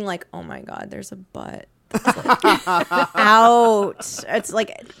remember just being like, oh my God, there's a butt. Out. It's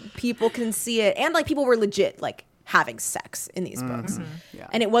like people can see it. And like people were legit like having sex in these books. Yeah.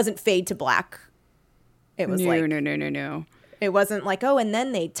 And it wasn't fade to black. It was No. It wasn't like, oh, and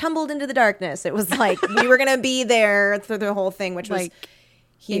then they tumbled into the darkness. It was like we were going to be there through the whole thing, which was Like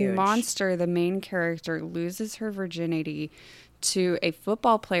huge. in Monster, the main character loses her virginity to a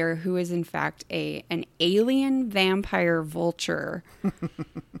football player who is in fact an alien vampire vulture.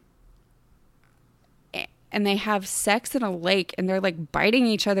 And they have sex in a lake and they're like biting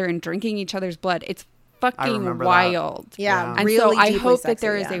each other and drinking each other's blood. It's fucking remember wild. that. Yeah, And really so I deeply hope that sexy,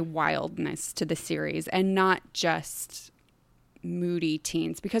 there is yeah. a wildness to the series and not just moody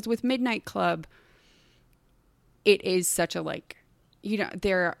teens, because with Midnight Club it is such a like, you know,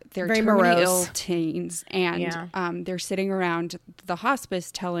 they're Very terminally morose. ill teens and Yeah. they're sitting around the hospice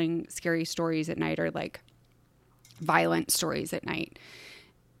telling scary stories at night or like violent stories at night.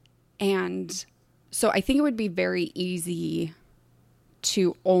 And so I think it would be very easy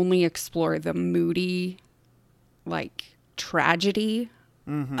to only explore the moody like tragedy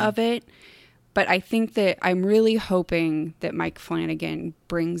of it. But I think that I'm really hoping that Mike Flanagan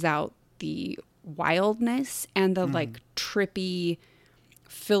brings out the wildness and the like trippy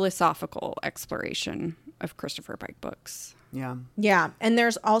philosophical exploration of Christopher Pike books. Yeah. Yeah, and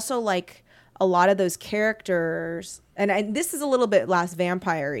there's also like a lot of those characters, and this is a little bit less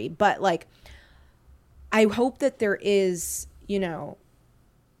vampire-y, but like I hope that there is, you know,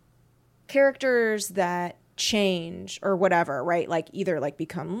 characters that change or whatever, right? Like either like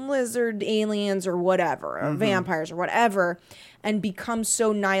become lizard aliens or whatever, or vampires or whatever, and become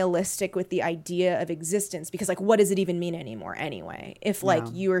so nihilistic with the idea of existence, because like what does it even mean anymore anyway? If like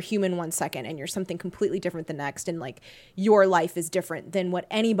you are human one second and you're something completely different the next, and like your life is different than what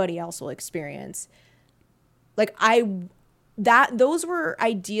anybody else will experience. Like those were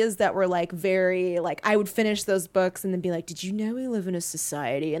ideas that were like very like, I would finish those books and then be like, did you know we live in a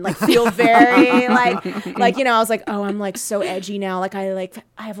society, and like feel very like, you know, I was like, oh, I'm like so edgy now. Like I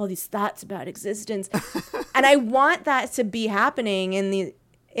have all these thoughts about existence. And I want that to be happening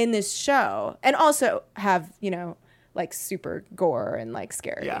in this show, and also have, you know, like super gore and like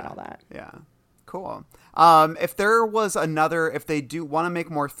scary and all that. Yeah. Cool. If there was if they do want to make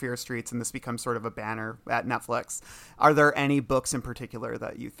more Fear Streets and this becomes sort of a banner at Netflix, are there any books in particular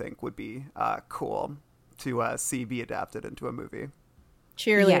that you think would be cool to see be adapted into a movie?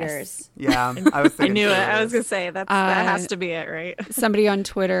 Cheerleaders. Yeah, I was I thinking knew it. I cheerleaders. was gonna say that has to be it, right? Somebody on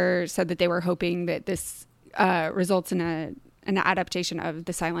Twitter said that they were hoping that this results in an adaptation of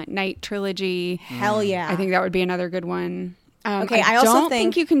the Silent Night trilogy. Hell yeah. I think that would be another good one. Okay, I also don't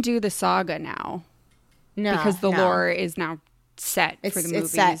think you can do the saga now no, because the no. lore is now set for the movies.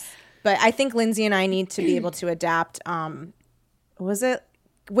 It's set. But I think Lindsay and I need to be able to adapt. Was it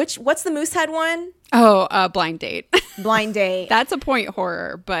what's the Moosehead one? Oh, Blind Date. Blind Date. That's a point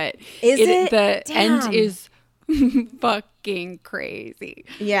horror, but Is it? the Damn. end is fucking crazy.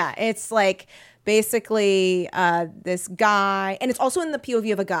 Yeah, it's like basically this guy, and it's also in the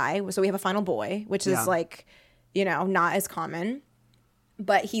POV of a guy. So we have a final boy, which is like, you know, not as common.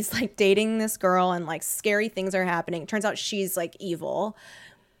 But he's like dating this girl and like scary things are happening. Turns out she's like evil.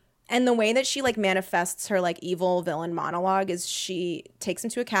 And the way that she like manifests her like evil villain monologue is she takes him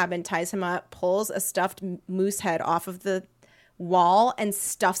to a cabin, ties him up, pulls a stuffed moose head off of the wall and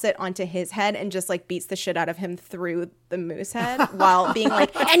stuffs it onto his head and just like beats the shit out of him through the moose head while being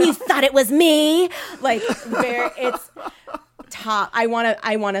like, and you thought it was me? Like it's top. I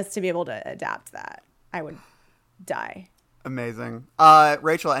want us to be able to adapt that. I would die. Amazing.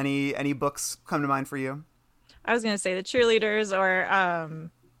 Rachel, any books come to mind for you? I was gonna say the Cheerleaders, or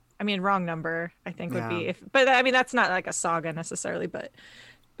I mean, Wrong Number, I think would be but I mean that's not like a saga necessarily, but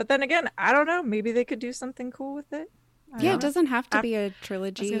then again, I don't know, maybe they could do something cool with it. Yeah, it doesn't have to be a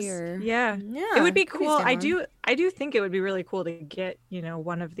trilogy or yeah, Yeah, it would be could be cool. a I standalone. do think it would be really cool to get, you know,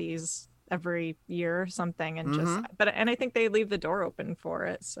 one of these every year or something, and and I think they leave the door open for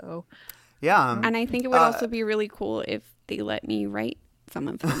it. So Yeah. And I think it would also be really cool if they let me write some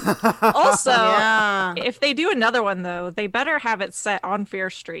of them. also, Yeah. if they do another one though, they better have it set on Fear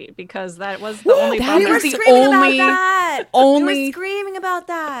Street, because that was the only That bummer. was the Screaming only- about that. only- We were screaming about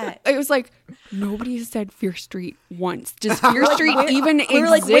that. It was like, nobody has said Fear Street once. Does Fear Street even exist? We were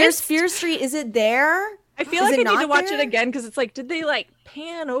like, where's Fear Street? Is it there? I feel Is like it I need not to watch there? it again because it's like, did they like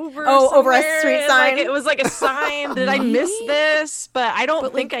pan over? Over a somewhere? street And, sign? Like, it was like a sign. Did I miss this? But I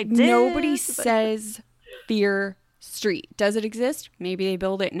don't think I did. Nobody but- says Fear Street. Does it exist? Maybe they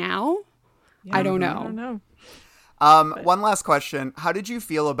build it now. I don't know. I don't know. One last question. How did you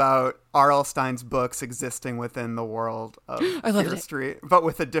feel about R.L. Stein's books existing within the world of Fear Street, but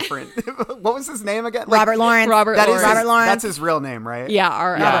with a different... what was his name again? Robert Lawrence. Robert That is Lawrence. Lawrence. That's his real name, right? Yeah,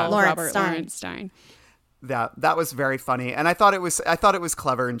 R.L. Lawrence Robert Stein. Lawrence Stein. That was very funny, and I thought it was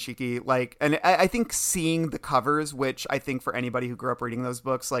clever and cheeky. Like, and I think seeing the covers, which I think for anybody who grew up reading those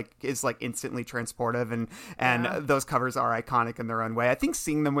books, like, is like instantly transportive, and those covers are iconic in their own way. I think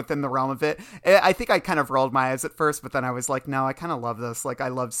seeing them within the realm of it, I think I kind of rolled my eyes at first, but then I was like, no, I kind of love this. Like, I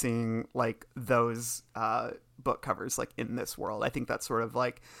love seeing like those book covers like in this world. I think that's sort of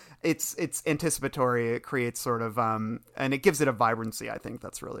like it's anticipatory. It creates sort of and it gives it a vibrancy. I think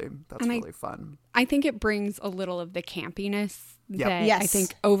that's really fun. I think it brings a little of the campiness Yep. that Yes. I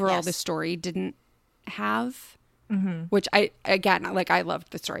think overall Yes. the story didn't have. Which I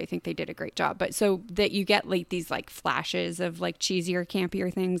loved the story. I think they did a great job. But so that you get like these like flashes of like cheesier,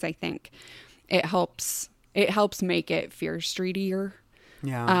 campier things, I think it helps make it Fear Streetier.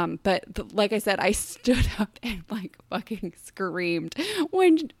 Yeah. But like I said, I stood up and like fucking screamed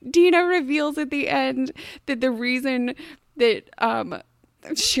when Dina reveals at the end that the reason that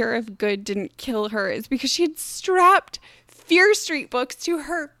Sheriff Good didn't kill her is because she had strapped Fear Street books to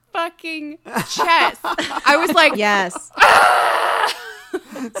her fucking chest. I was like, Yes.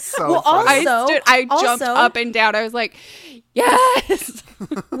 So Well, funny. I jumped up and down. I was like, yes.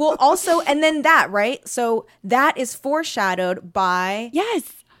 Well, also, and then that, right? So that is foreshadowed by Yes.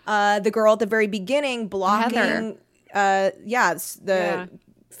 the girl at the very beginning blocking the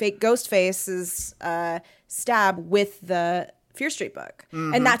fake Ghostface's stab with the Fear Street book.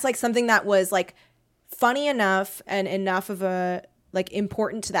 And that's like something that was like funny enough and enough of a like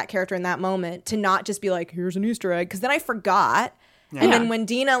important to that character in that moment to not just be like, here's an Easter egg, because then I forgot. Yeah. And then when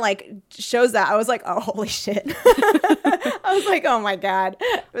Dina like shows that, I was like, oh, holy shit. I was like, oh my God.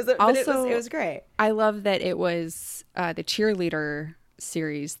 It was great. I love that it was the cheerleader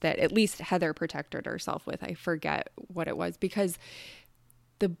series that at least Heather protected herself with. I forget what it was because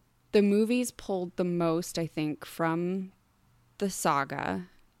the movies pulled the most, I think, from the saga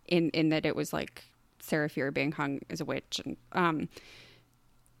in that it was like Sarah Fier being hung as a witch, and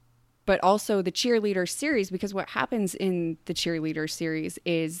but also the cheerleader series, because what happens in the cheerleader series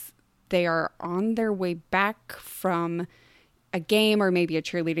is they are on their way back from a game or maybe a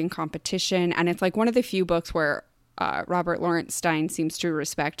cheerleading competition, and it's like one of the few books where Robert Lawrence Stein seems to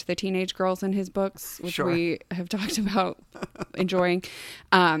respect the teenage girls in his books, which Sure. we have talked about enjoying.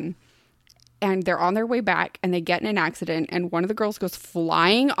 And they're on their way back and they get in an accident and one of the girls goes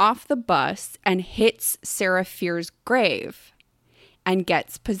flying off the bus and hits Sarah Fier's grave and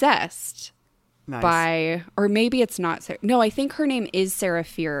gets possessed Nice. by, or maybe it's not Sarah. No, I think her name is Sarah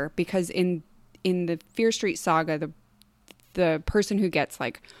Fier because in the Fear Street saga, the person who gets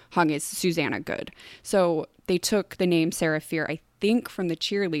like hung is Susanna Good. So they took the name Sarah Fier, I think, from the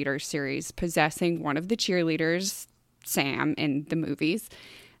cheerleader series, possessing one of the cheerleaders, Sam, in the movies,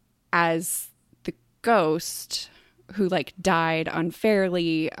 as the ghost who like died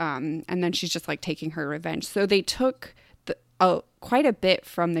unfairly, and then she's just like taking her revenge. So they took quite a bit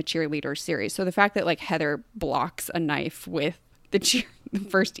from the cheerleader series. So the fact that like Heather blocks a knife with the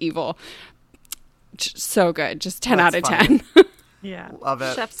first evil, so good, just 10 That's out of funny. 10. Yeah. Love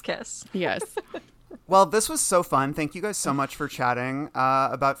it. Chef's kiss. Yes. Well, this was so fun. Thank you guys so much for chatting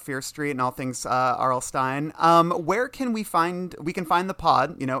about Fear Street and all things R.L. Stein. Where can we find the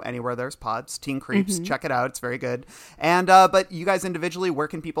pod? Anywhere there's pods. Teen Creeps. Mm-hmm. Check it out. It's very good. And but you guys individually, where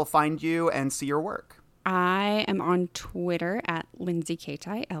can people find you and see your work? I am on Twitter at Lindsay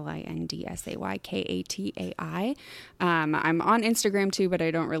Katai, LindsayKatai. I'm on Instagram too, but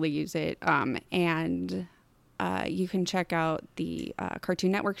I don't really use it. And you can check out the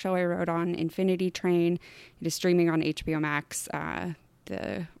Cartoon Network show I wrote on, Infinity Train. It is streaming on HBO Max.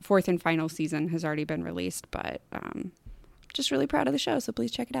 The fourth and final season has already been released, but just really proud of the show, so please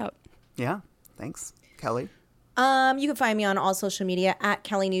check it out. Yeah. Thanks. Kelly? You can find me on all social media at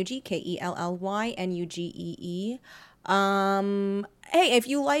Kelly Nugee, KELLYNUGEE. Hey, if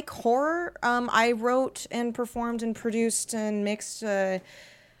you like horror, I wrote and performed and produced and mixed a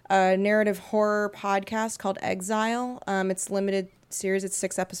narrative horror podcast called Exile. It's limited series. It's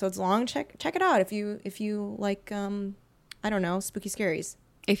 6 episodes long. Check it out if you like I don't know, spooky scaries.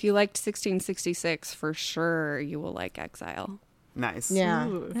 If you liked 1666, for sure you will like Exile. Nice. Yeah.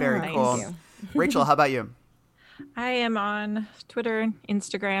 Very Nice. cool. Thank you. Rachel, how about you? I am on Twitter and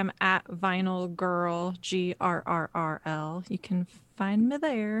Instagram at Vinyl Girl, GRRRL. You can find me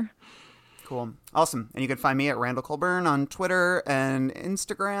there. Cool. Awesome. And you can find me at Randall Colburn on Twitter and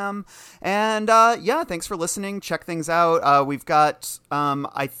Instagram. And thanks for listening. Check things out. We've got,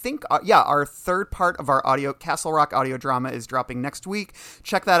 our third part of our Castle Rock audio drama is dropping next week.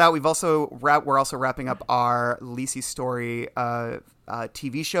 Check that out. We're also wrapping up our Lisey Story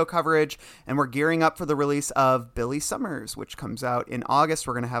TV show coverage, and we're gearing up for the release of Billy Summers, which comes out in August.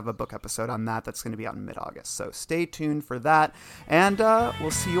 We're going to have a book episode on that's going to be out in mid-August. So stay tuned for that, and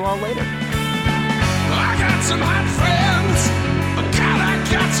we'll see you all later. I got some hot friends. God, I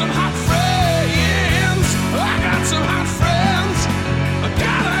got some hot friends. I got some hot friends.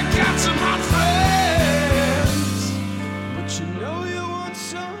 God, I got some hot friends. But you know you want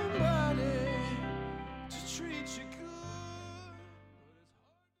somebody to treat you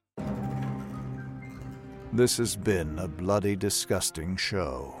good. This has been a Bloody Disgusting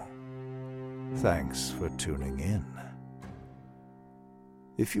show. Thanks for tuning in.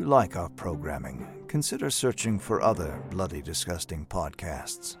 If you like our programming, consider searching for other Bloody Disgusting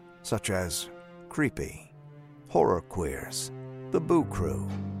podcasts, such as Creepy, Horror Queers, The Boo Crew,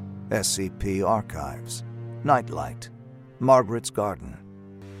 SCP Archives, Nightlight, Margaret's Garden,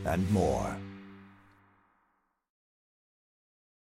 and more.